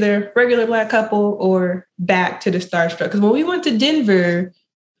either regular black couple or back to the starstruck. Because when we went to Denver,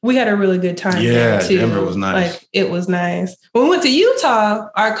 we had a really good time there too. Denver was nice. Like, it was nice. When we went to Utah,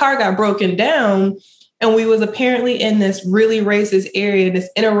 our car got broken down. And we was apparently in this really racist area. This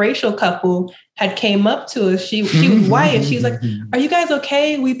interracial couple had came up to us. She was white, and she was like, "Are you guys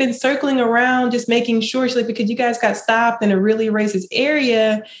okay? We've been circling around, just making sure." She's like, "Because you guys got stopped in a really racist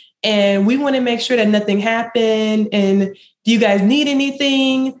area, and we want to make sure that nothing happened. And do you guys need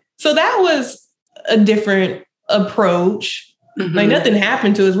anything?" So that was a different approach. Like nothing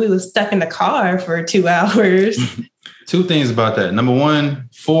happened to us. We was stuck in the car for 2 hours. Two things about that. Number one,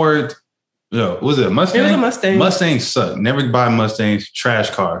 Ford. Was it a Mustang? It was a Mustang. Mustangs suck. Never buy Mustangs.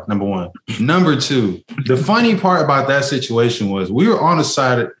 Trash car, number one. Number two, the funny part about that situation was we were on the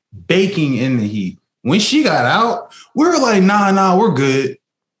side baking in the heat. When she got out, we were like, nah, we're good.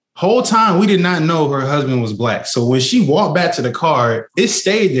 Whole time, we did not know her husband was black. So when she walked back to the car, it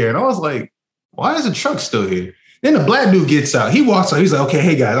stayed there. And I was like, why is the truck still here? Then the black dude gets out. He walks out. He's like, okay,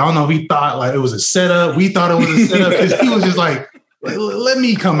 hey, guys, I don't know if he thought like it was a setup. We thought it was a setup because he was just like, let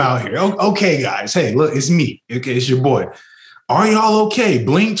me come out here. Okay, guys. Hey, look, it's me. Okay, it's your boy. Are y'all okay?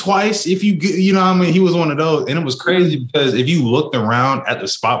 Blink twice if you know what I mean? He was one of those. And it was crazy because if you looked around at the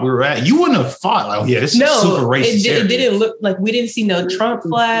spot we were at, you wouldn't have thought, like, yeah, this is super racist. It didn't look like we didn't see no Trump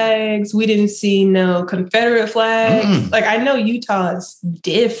flags. We didn't see no Confederate flags. Like, I know Utah is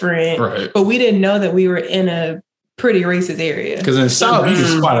different, but we didn't know that we were in a pretty racist area. Because in the South, you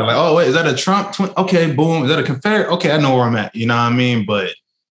can spot it. Like, oh, wait, is that a Trump? Okay, boom. Is that a Confederate? Okay, I know where I'm at. You know what I mean? But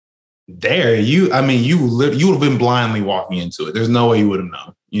there, you would have been blindly walking into it. There's no way you would have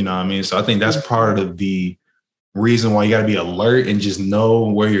known. You know what I mean? So I think that's part of the reason why you got to be alert and just know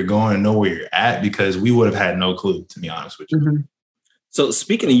where you're going and know where you're at, because we would have had no clue, to be honest with you. Mm-hmm. So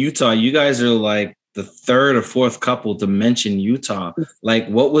speaking of Utah, you guys are like the third or fourth couple to mention Utah. Like,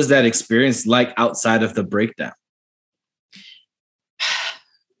 what was that experience like outside of the breakdown?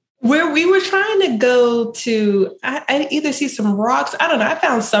 Where we were trying to go to, I either see some rocks. I don't know. I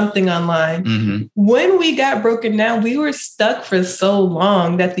found something online. Mm-hmm. When we got broken down, we were stuck for so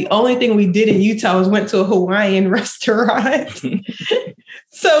long that the only thing we did in Utah was went to a Hawaiian restaurant.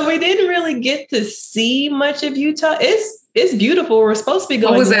 So we didn't really get to see much of Utah. It's beautiful. We're supposed to be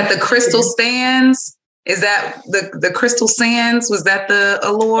going. What was that? The Crystal Sands? Is that the Crystal Sands? Was that the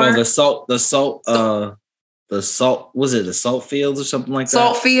allure? Oh, the salt. Was it the salt fields or something like that?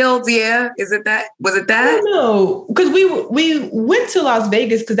 Salt fields, yeah. Is it that? Was it that? I don't know. Because we went to Las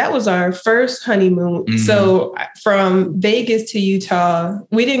Vegas because that was our first honeymoon. Mm-hmm. So from Vegas to Utah,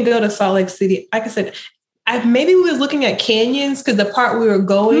 we didn't go to Salt Lake City. Like I said, maybe we was looking at canyons because the part we were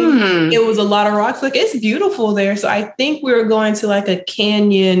going, it was a lot of rocks. Like, it's beautiful there. So I think we were going to like a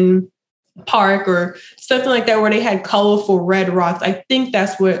canyon park or something like that where they had colorful red rocks. I think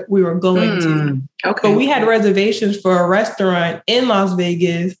that's what we were going to. Okay. But we had reservations for a restaurant in Las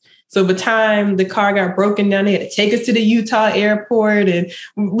Vegas. So by the time the car got broken down, they had to take us to the Utah airport. And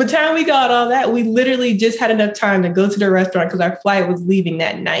by the time we got all that, we literally just had enough time to go to the restaurant because our flight was leaving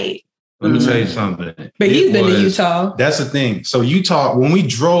that night. Let me tell you something. But he's been to Utah. That's the thing. So Utah, when we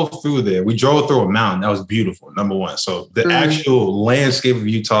drove through there, we drove through a mountain. That was beautiful, number one. So the actual landscape of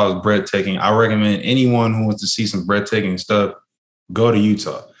Utah is breathtaking. I recommend anyone who wants to see some breathtaking stuff, go to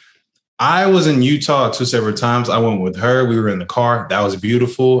Utah. I was in Utah 2 separate times. I went with her. We were in the car. That was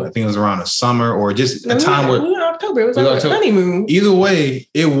beautiful. I think it was around the summer or just a time where... We were in October. It was like a honeymoon. Either way,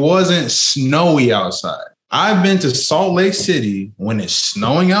 it wasn't snowy outside. I've been to Salt Lake City when it's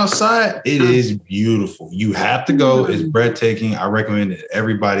snowing outside. It is beautiful. You have to go. It's breathtaking. I recommend it to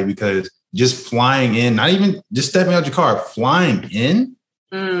everybody because just flying in, not even just stepping out your car, flying in.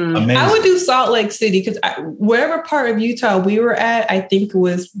 Amazing. I would do Salt Lake City because wherever part of Utah we were at, I think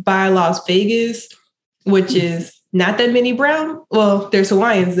was by Las Vegas, which is not that many brown. Well, there's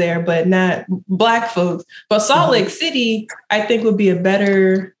Hawaiians there, but not Black folks. But Salt Lake City, I think would be a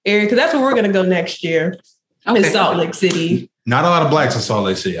better area because that's where we're going to go next year. In Salt Lake City. Not a lot of Blacks in Salt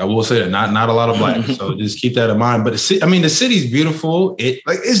Lake City. I will say that. Not a lot of Blacks. So just keep that in mind. But the city's beautiful.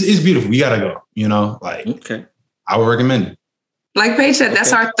 It's beautiful. You gotta go. You know, I would recommend it. Like Paige said,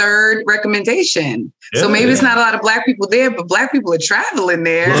 that's our third recommendation. Yeah, so maybe it's not a lot of Black people there, but Black people are traveling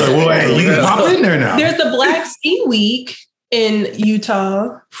there. Well, you can pop in there now. There's the Black Ski Week in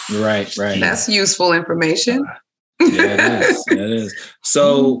Utah. Right. That's useful information. Yeah, it is.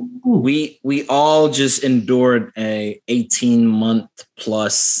 So we all just endured a 18-month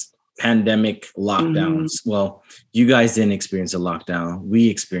plus pandemic lockdowns. Well, you guys didn't experience a lockdown. We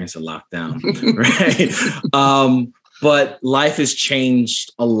experienced a lockdown, right? But life has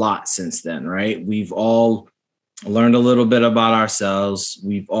changed a lot since then, right? We've all learned a little bit about ourselves.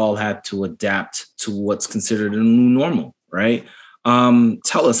 We've all had to adapt to what's considered a new normal, right?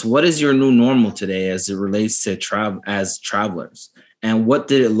 Tell us, what is your new normal today as it relates to as travelers? And what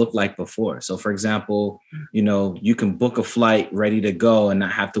did it look like before? So, for example, you can book a flight ready to go and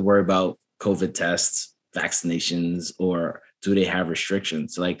not have to worry about COVID tests, vaccinations, or do they have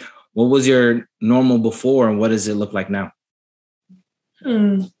restrictions? Like, what was your normal before and what does it look like now?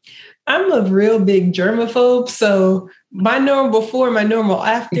 I'm a real big germaphobe. So my normal before, my normal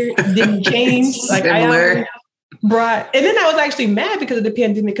after didn't change. Like I and then I was actually mad because of the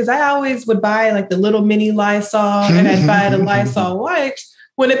pandemic because I always would buy like the little mini Lysol and I'd buy the Lysol wipes.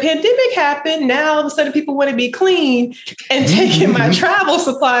 When the pandemic happened, now all of a sudden people want to be clean and taking my travel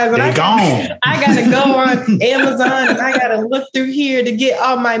supplies. And I got to go on Amazon and I got to look through here to get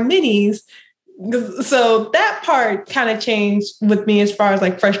all my minis. So that part kind of changed with me as far as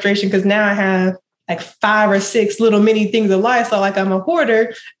like frustration because now I have like 5 or 6 little mini things of Lysol, like I'm a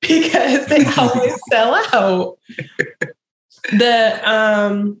hoarder because they always sell out.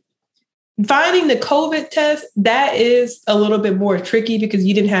 Finding the COVID test, that is a little bit more tricky because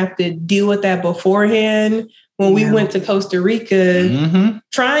you didn't have to deal with that beforehand. When we went to Costa Rica,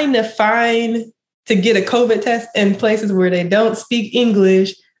 trying to get a COVID test in places where they don't speak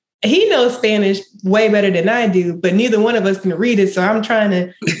English he knows Spanish way better than I do, but neither one of us can read it. So I'm trying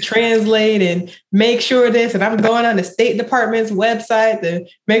to translate and make sure this, and I'm going on the State Department's website to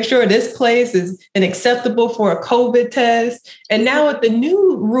make sure this place is acceptable for a COVID test. And now with the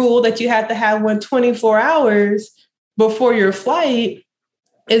new rule that you have to have one 24 hours before your flight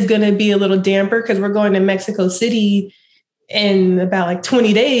is going to be a little damper because we're going to Mexico City in about like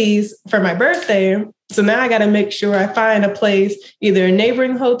 20 days for my birthday. So now I got to make sure I find a place, either a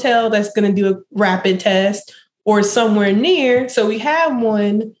neighboring hotel that's going to do a rapid test or somewhere near. So we have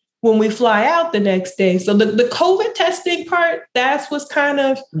one when we fly out the next day. So the COVID testing part, that's what's kind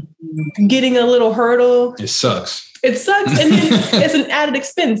of getting a little hurdle. It sucks. It sucks. And then it's an added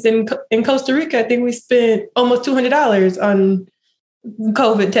expense. In Costa Rica, I think we spent almost $200 on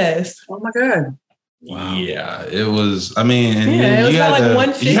COVID tests. Oh my God. Wow. Yeah, it was. I mean, and it was you had like to,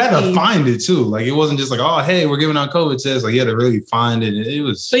 150. you had to find it too. Like it wasn't just like, oh, hey, we're giving out COVID tests. Like you had to really find it. It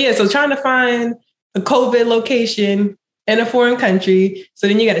was. So trying to find a COVID location in a foreign country. So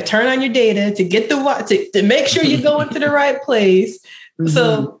then you got to turn on your data to get to make sure you're going to the right place. Mm-hmm.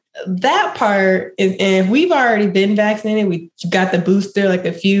 So that part is, and we've already been vaccinated. We got the booster like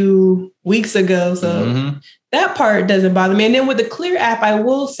a few weeks ago. So that part doesn't bother me. And then with the Clear app, I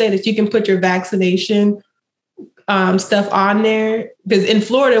will say that you can put your vaccination stuff on there. Because in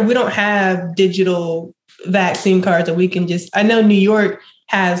Florida, we don't have digital vaccine cards that we can just, I know New York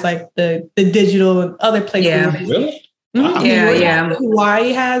has like the digital and other places. Yeah. Really? Wow. Yeah.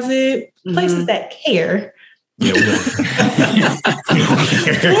 Hawaii has it. Places that care. Yeah,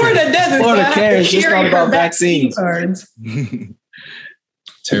 Florida doesn't. Florida cares. It's all about vaccines. Cards.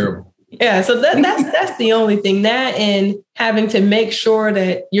 Terrible. Yeah, so that's the only thing. That and having to make sure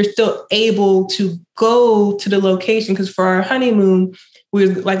that you're still able to go to the location. Because for our honeymoon,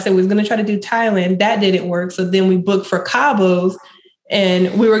 like I said, we was going to try to do Thailand. That didn't work. So then we booked for Cabos,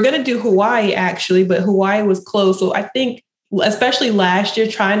 and we were going to do Hawaii actually, but Hawaii was closed. So I think, especially last year,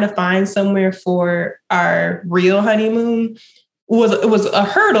 trying to find somewhere for our real honeymoon was a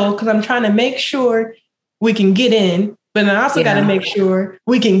hurdle because I'm trying to make sure we can get in. But I also got to make sure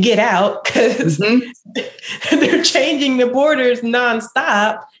we can get out because they're changing the borders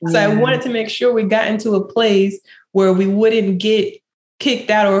nonstop. So I wanted to make sure we got into a place where we wouldn't get kicked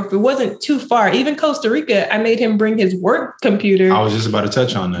out, or if it wasn't too far. Even Costa Rica, I made him bring his work computer. I was just about to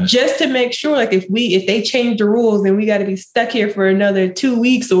touch on that. Just to make sure, like if they change the rules, then we got to be stuck here for another 2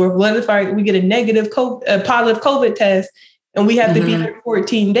 weeks. Or what if we get a positive COVID test and we have to be here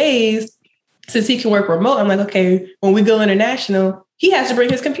 14 days. Since he can work remote, I'm like, okay, when we go international, he has to bring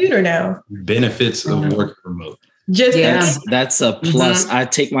his computer now. Benefits of working remote. That's a plus. I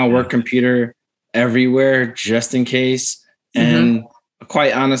take my work computer everywhere just in case. And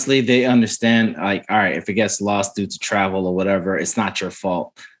quite honestly, they understand, like, all right, if it gets lost due to travel or whatever, it's not your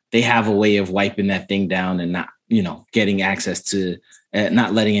fault. They have a way of wiping that thing down and not, getting access to,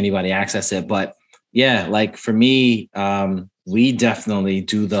 not letting anybody access it. But yeah, like for me, we definitely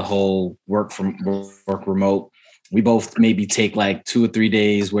do the whole work remote. We both maybe take like 2 or 3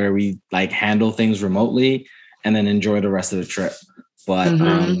 days where we like handle things remotely and then enjoy the rest of the trip. But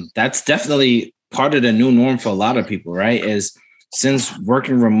that's definitely part of the new norm for a lot of people, right? Is since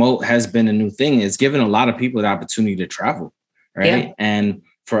working remote has been a new thing, it's given a lot of people the opportunity to travel, right? Yeah. And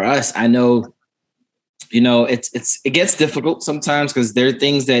for us, I know, it gets difficult sometimes because there are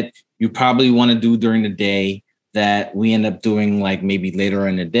things that you probably want to do during the day that we end up doing like maybe later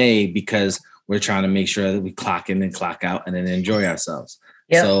in the day because we're trying to make sure that we clock in and clock out and then enjoy ourselves.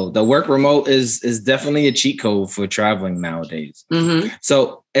 Yep. So the work remote is definitely a cheat code for traveling nowadays.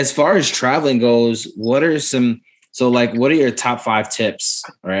 So as far as traveling goes, what are your top 5 tips,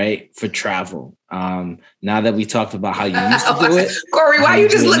 right, for travel? Now that we talked about how you used to do it. Corey, why you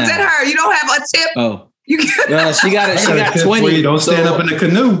just looked at her? You don't have a tip? Oh. No, she got it. She got 20. Don't stand up in the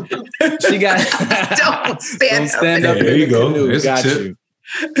canoe. She got. Don't stand up. There you go. There's got you.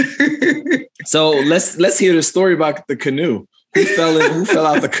 So let's hear the story about the canoe. Who fell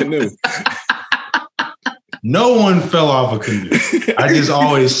out the canoe? No one fell off a canoe. I just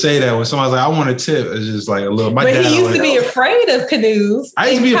always say that when somebody's like, "I want a tip," it's just like a little. But he used to be afraid of canoes. I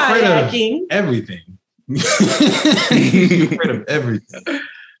used to be afraid of everything. Afraid of everything.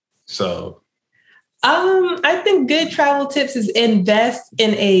 So. I think good travel tips is invest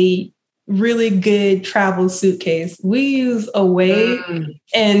in a really good travel suitcase. We use Away,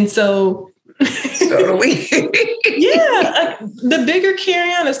 and so do we. The bigger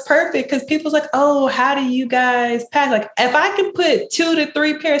carry-on is perfect because people's like, oh, how do you guys pack? Like, if I can put 2 to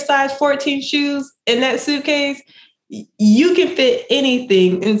 3 pair of size 14 shoes in that suitcase, you can fit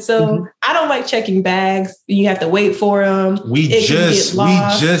anything. And so I don't like checking bags. You have to wait for them. We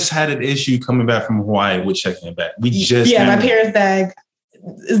just had an issue coming back from Hawaii with checking a bag. My parents' bag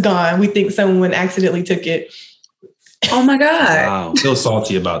is gone. We think someone accidentally took it. Oh my God. Wow. Still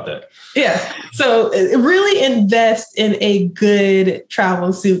salty about that. Yeah. So really invest in a good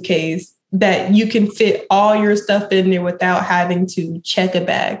travel suitcase that you can fit all your stuff in there without having to check a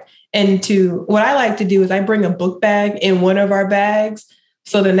bag. And what I like to do is I bring a book bag in one of our bags.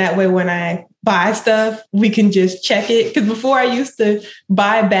 So then that way, when I buy stuff, we can just check it. Because before I used to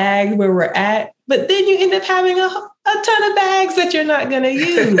buy bags where we're at, but then you end up having a ton of bags that you're not going to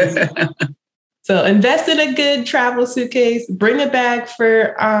use. So invest in a good travel suitcase, bring a bag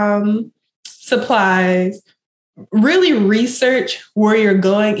for supplies, really research where you're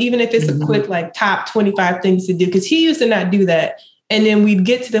going, even if it's a quick, like top 25 things to do. Because he used to not do that. And then we'd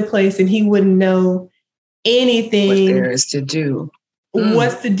get to the place and he wouldn't know anything. What there is to do.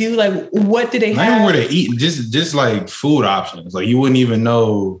 What's to do? Like, what do they have? Not even where to eat, just like food options. Like you wouldn't even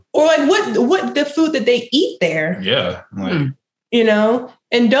know. Or like what the food that they eat there. Yeah. Like, you know,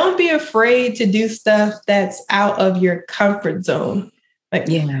 and don't be afraid to do stuff that's out of your comfort zone. Like,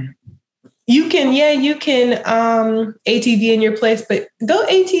 you can ATV in your place, but go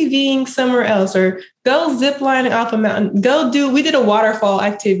ATVing somewhere else or go ziplining off a mountain. We did a waterfall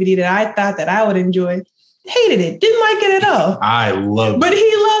activity that I thought that I would enjoy. Hated it. Didn't like it at all. I loved it. But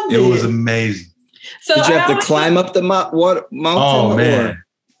he loved it. It was amazing. So did you have to climb up the mountain? Oh, man.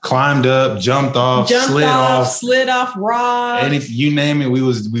 Climbed up, jumped off, slid off rocks. And if you name it, we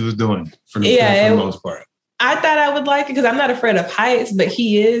was doing it for the most part. I thought I would like it because I'm not afraid of heights, but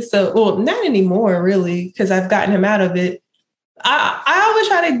he is. So, well, not anymore, really, because I've gotten him out of it. I always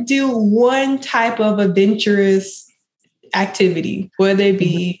try to do one type of adventurous activity, whether it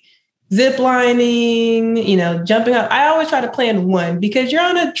be zip lining, jumping up. I always try to plan one because you're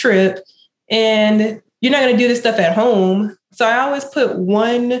on a trip and you're not going to do this stuff at home. So I always put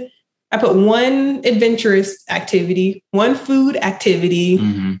one adventurous activity, one food activity,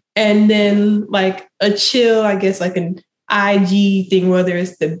 and then like a chill, I guess, like an IG thing, whether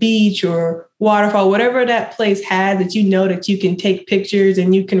it's the beach or waterfall, whatever that place has that that you can take pictures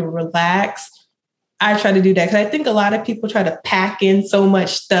and you can relax. I try to do that because I think a lot of people try to pack in so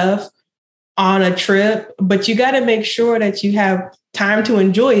much stuff on a trip, but you got to make sure that you have time to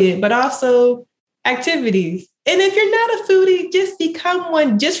enjoy it, but also activities. And if you're not a foodie, just become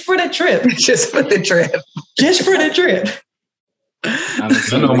one just for the trip. Just for the trip. Just for the trip. I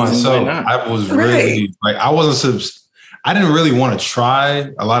know myself. I was really I didn't really want to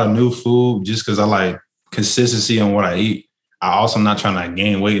try a lot of new food just because I like consistency on what I eat. I also am not trying to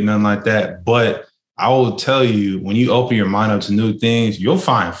gain weight, nothing like that. But I will tell you, when you open your mind up to new things, you'll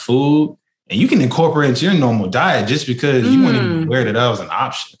find food and you can incorporate into your normal diet just because you weren't even aware that was an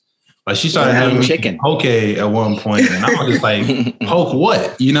option. Like she started having chicken poke at one point, and I was just like, poke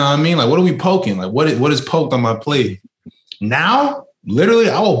what? You know what I mean? Like, what are we poking? Like, what is poked on my plate? Now, literally,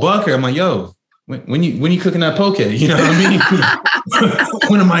 I will buck her. I'm like, yo, when you cooking that poke? You know what I mean?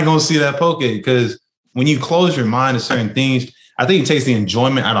 When am I gonna see that poke? Because when you close your mind to certain things, I think it takes the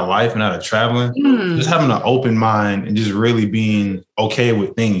enjoyment out of life and out of traveling. Just having an open mind and just really being okay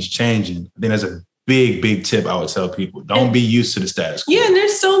with things changing. I think that's a big tip I would tell people. Don't be used to the status quo. Yeah, and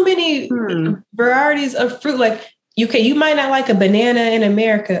there's so many varieties of fruit. Like, you might not like a banana in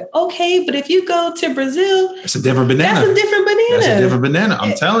America. Okay, but if you go to Brazil, it's a different banana. That's a different banana.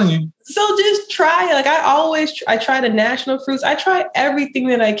 I'm telling you. So just try. Like I try the national fruits. I try everything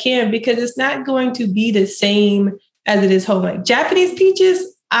that I can because it's not going to be the same as it is home. Like Japanese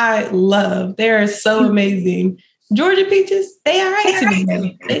peaches, I love. They are so amazing. Georgia peaches, they are right to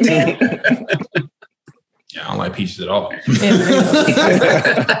me. Yeah, I don't like peaches at all.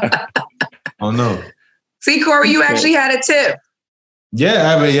 Oh no. See, Corey, you actually had a tip.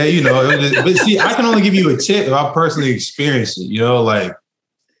 Yeah, I mean, but see, I can only give you a tip if I personally experience it. Like,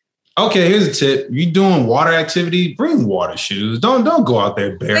 okay, here's a tip: you doing water activity, bring water shoes. Don't go out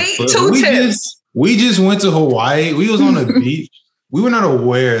there barefoot. We just went to Hawaii. We was on a beach. We were not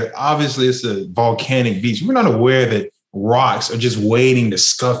aware. Obviously, it's a volcanic beach. We're not aware that rocks are just waiting to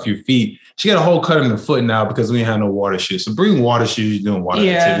scuff your feet. She got a whole cut in the foot now because we didn't have no water shoes. So bring water shoes. You're doing water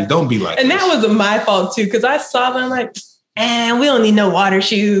activities. Don't be like. And that was my fault too because I saw them like, we don't need no water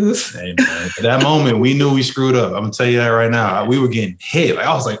shoes. Hey, man, at that moment, we knew we screwed up. I'm gonna tell you that right now. We were getting hit. Like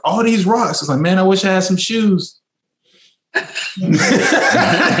I was like, all these rocks. I was like, man, I wish I had some shoes. All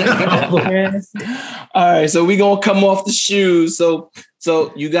right, so we gonna come off the shoes. So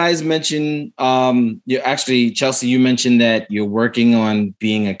you guys mentioned Chelsea, you mentioned that you're working on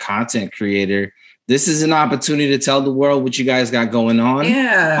being a content creator. this is an opportunity to tell the world what you guys got going on.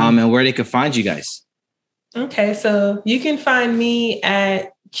 Yeah. And where they can find you guys. Okay, so you can find me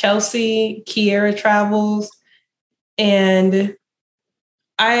at Chelsea Kiera Travels, and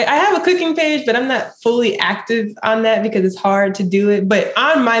I have a cooking page, but I'm not fully active on that because it's hard to do it. But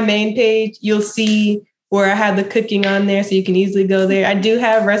on my main page, you'll see where I have the cooking on there, so you can easily go there. I do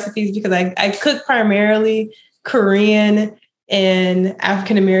have recipes because I cook primarily Korean and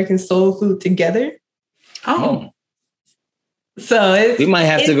African-American soul food together. Oh. So we might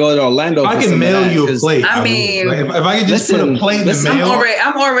have to go to Orlando. I can mail you a plate. I mean, if I could just put a plate in the mail.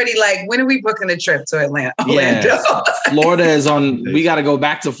 I'm already like, when are we booking a trip to Orlando? Yeah, Florida is on. We got to go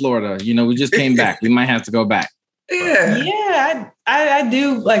back to Florida. You know, we just came back. We might have to go back. Yeah. I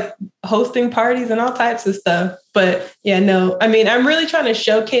do like hosting parties and all types of stuff. But yeah, no, I mean, I'm really trying to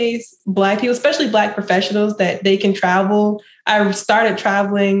showcase Black people, especially Black professionals, that they can travel. I started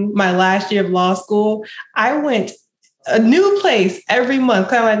traveling my last year of law school. I went a new place every month.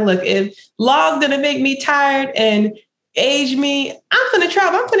 Kind of like, look, if law's going to make me tired and age me, I'm going to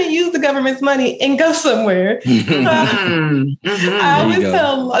travel. I'm going to use the government's money and go somewhere. I always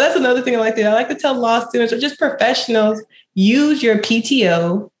tell, that's another thing I like to do. I like to tell law students or just professionals, use your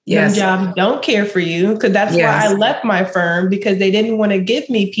PTO. Yes. Your jobs don't care for you, because that's why I left my firm, because they didn't want to give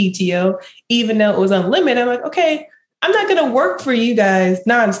me PTO, even though it was unlimited. I'm like, okay, I'm not going to work for you guys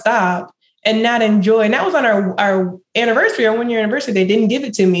nonstop and not enjoy. And that was on our anniversary, our 1-year anniversary. They didn't give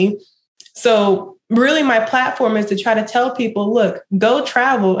it to me. So really my platform is to try to tell people, look, go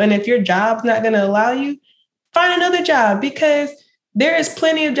travel. And if your job's not going to allow you, find another job, because there is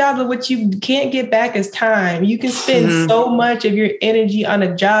plenty of jobs of which you can't get back as time. You can spend so much of your energy on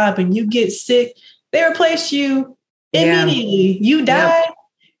a job and you get sick. They replace you immediately. You die.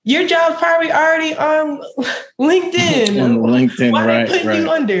 Your job's probably already on LinkedIn. On LinkedIn, why right? They put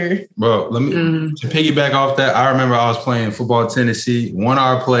you under? Bro, let me to piggyback off that. I remember I was playing football in Tennessee. One of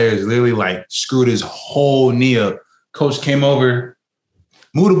our players literally like screwed his whole knee up. Coach came over,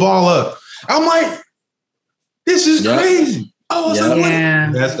 moved the ball up. I'm like, this is crazy. I was like,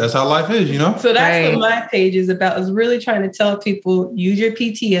 that's how life is, you know? So that's what my page is about, is really trying to tell people, use your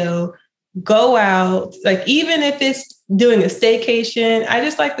PTO, go out. Like, even if it's doing a staycation, I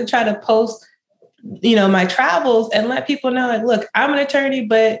just like to try to post, my travels and let people know, like, look, I'm an attorney,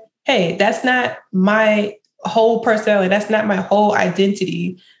 but hey, that's not my whole personality. That's not my whole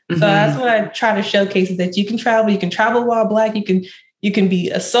identity. So that's what I try to showcase, is that you can travel. You can travel while Black. You can be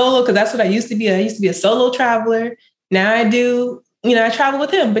a solo, because that's what I used to be. I used to be a solo traveler. Now I do, I travel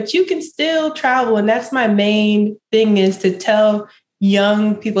with him, but you can still travel. And that's my main thing, is to tell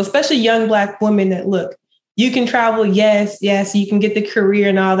young people, especially young Black women, that look, you can travel. Yes, you can get the career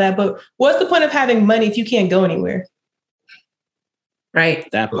and all that. But what's the point of having money if you can't go anywhere?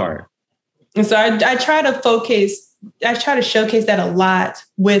 Right. That part. And so I try to showcase that a lot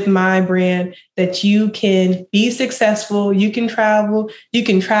with my brand, that you can be successful, you can travel, you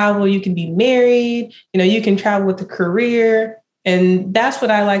can be married, you can travel with a career. And that's what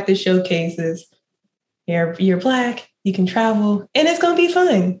I like to showcase, is you're Black, you can travel, and it's going to be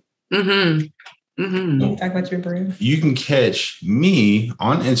fun. Talk about your brand. You can catch me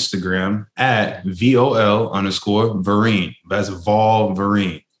on Instagram at VOL_Vereen. That's Vol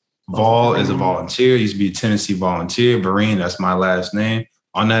Vereen. Vol is a volunteer. Used to be a Tennessee volunteer. Vereen, that's my last name.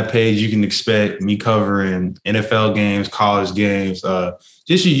 On that page, you can expect me covering NFL games, college games,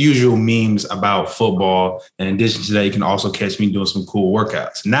 just your usual memes about football. In addition to that, you can also catch me doing some cool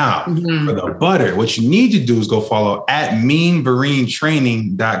workouts. Now, for the butter, what you need to do is go follow at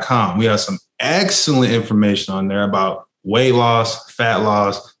meanvereentraining.com. We have some excellent information on there about weight loss, fat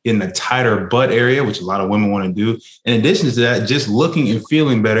loss, getting a tighter butt area, which a lot of women want to do. In addition to that, just looking and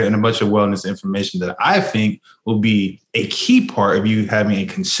feeling better, and a bunch of wellness information that I think will be a key part of you having a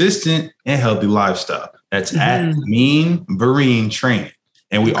consistent and healthy lifestyle. That's at Mean Vereen Training.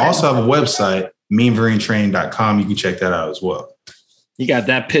 And we also have a website, meanvereentraining.com. You can check that out as well. You got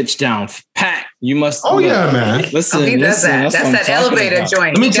that pitch down pat. You must. Oh, yeah, man. Listen, that's that elevator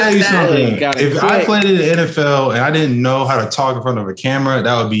joint. Let me tell you something. If I played in the NFL and I didn't know how to talk in front of a camera,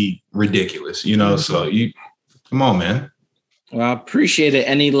 that would be ridiculous, So come on, man. Well, I appreciate it.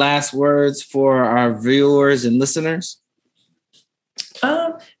 Any last words for our viewers and listeners?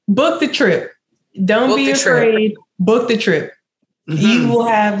 Book the trip. Don't be afraid. Book the trip. You will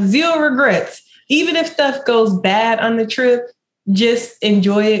have zero regrets. Even if stuff goes bad on the trip, just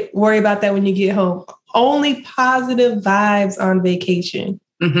enjoy it. Worry about that when you get home. Only positive vibes on vacation.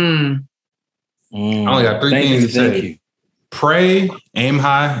 I only got three things to say. Pray, aim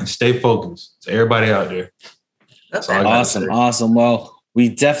high, and stay focused. To everybody out there. That's awesome. Awesome. Well, we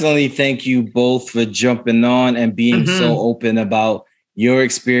definitely thank you both for jumping on and being so open about your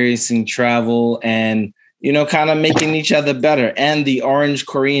experiencing travel and, you know, kind of making each other better. And the orange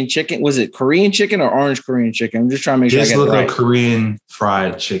Korean chicken. Was it Korean chicken or orange Korean chicken? I'm just trying to make sure I get it right. Just look up Korean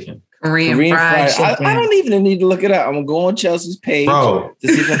fried chicken. Korean fried chicken. I don't even need to look it up. I'm going to go on Chelsea's page to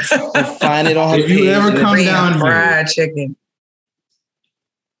see if I can find it on her page. If you ever come down fried chicken,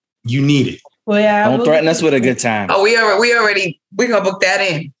 you need it. Well, yeah. Don't threaten us with a good time. Oh, we're gonna book that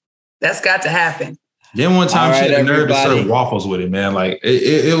in. That's got to happen. Then one time she had the nerve to serve waffles with it, man. Like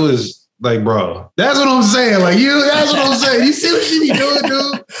it was like, bro, that's what I'm saying. Like that's what I'm saying. You see what she be doing,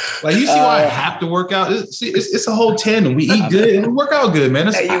 dude? Like you see why I have to work out. It's a whole tandem. We eat good and we work out good, man.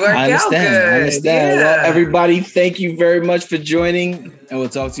 I understand. Yeah. Well, everybody, thank you very much for joining, and we'll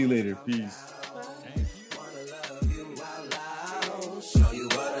talk to you later. Peace.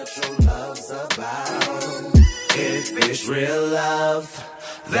 If it's real love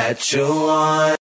that you want.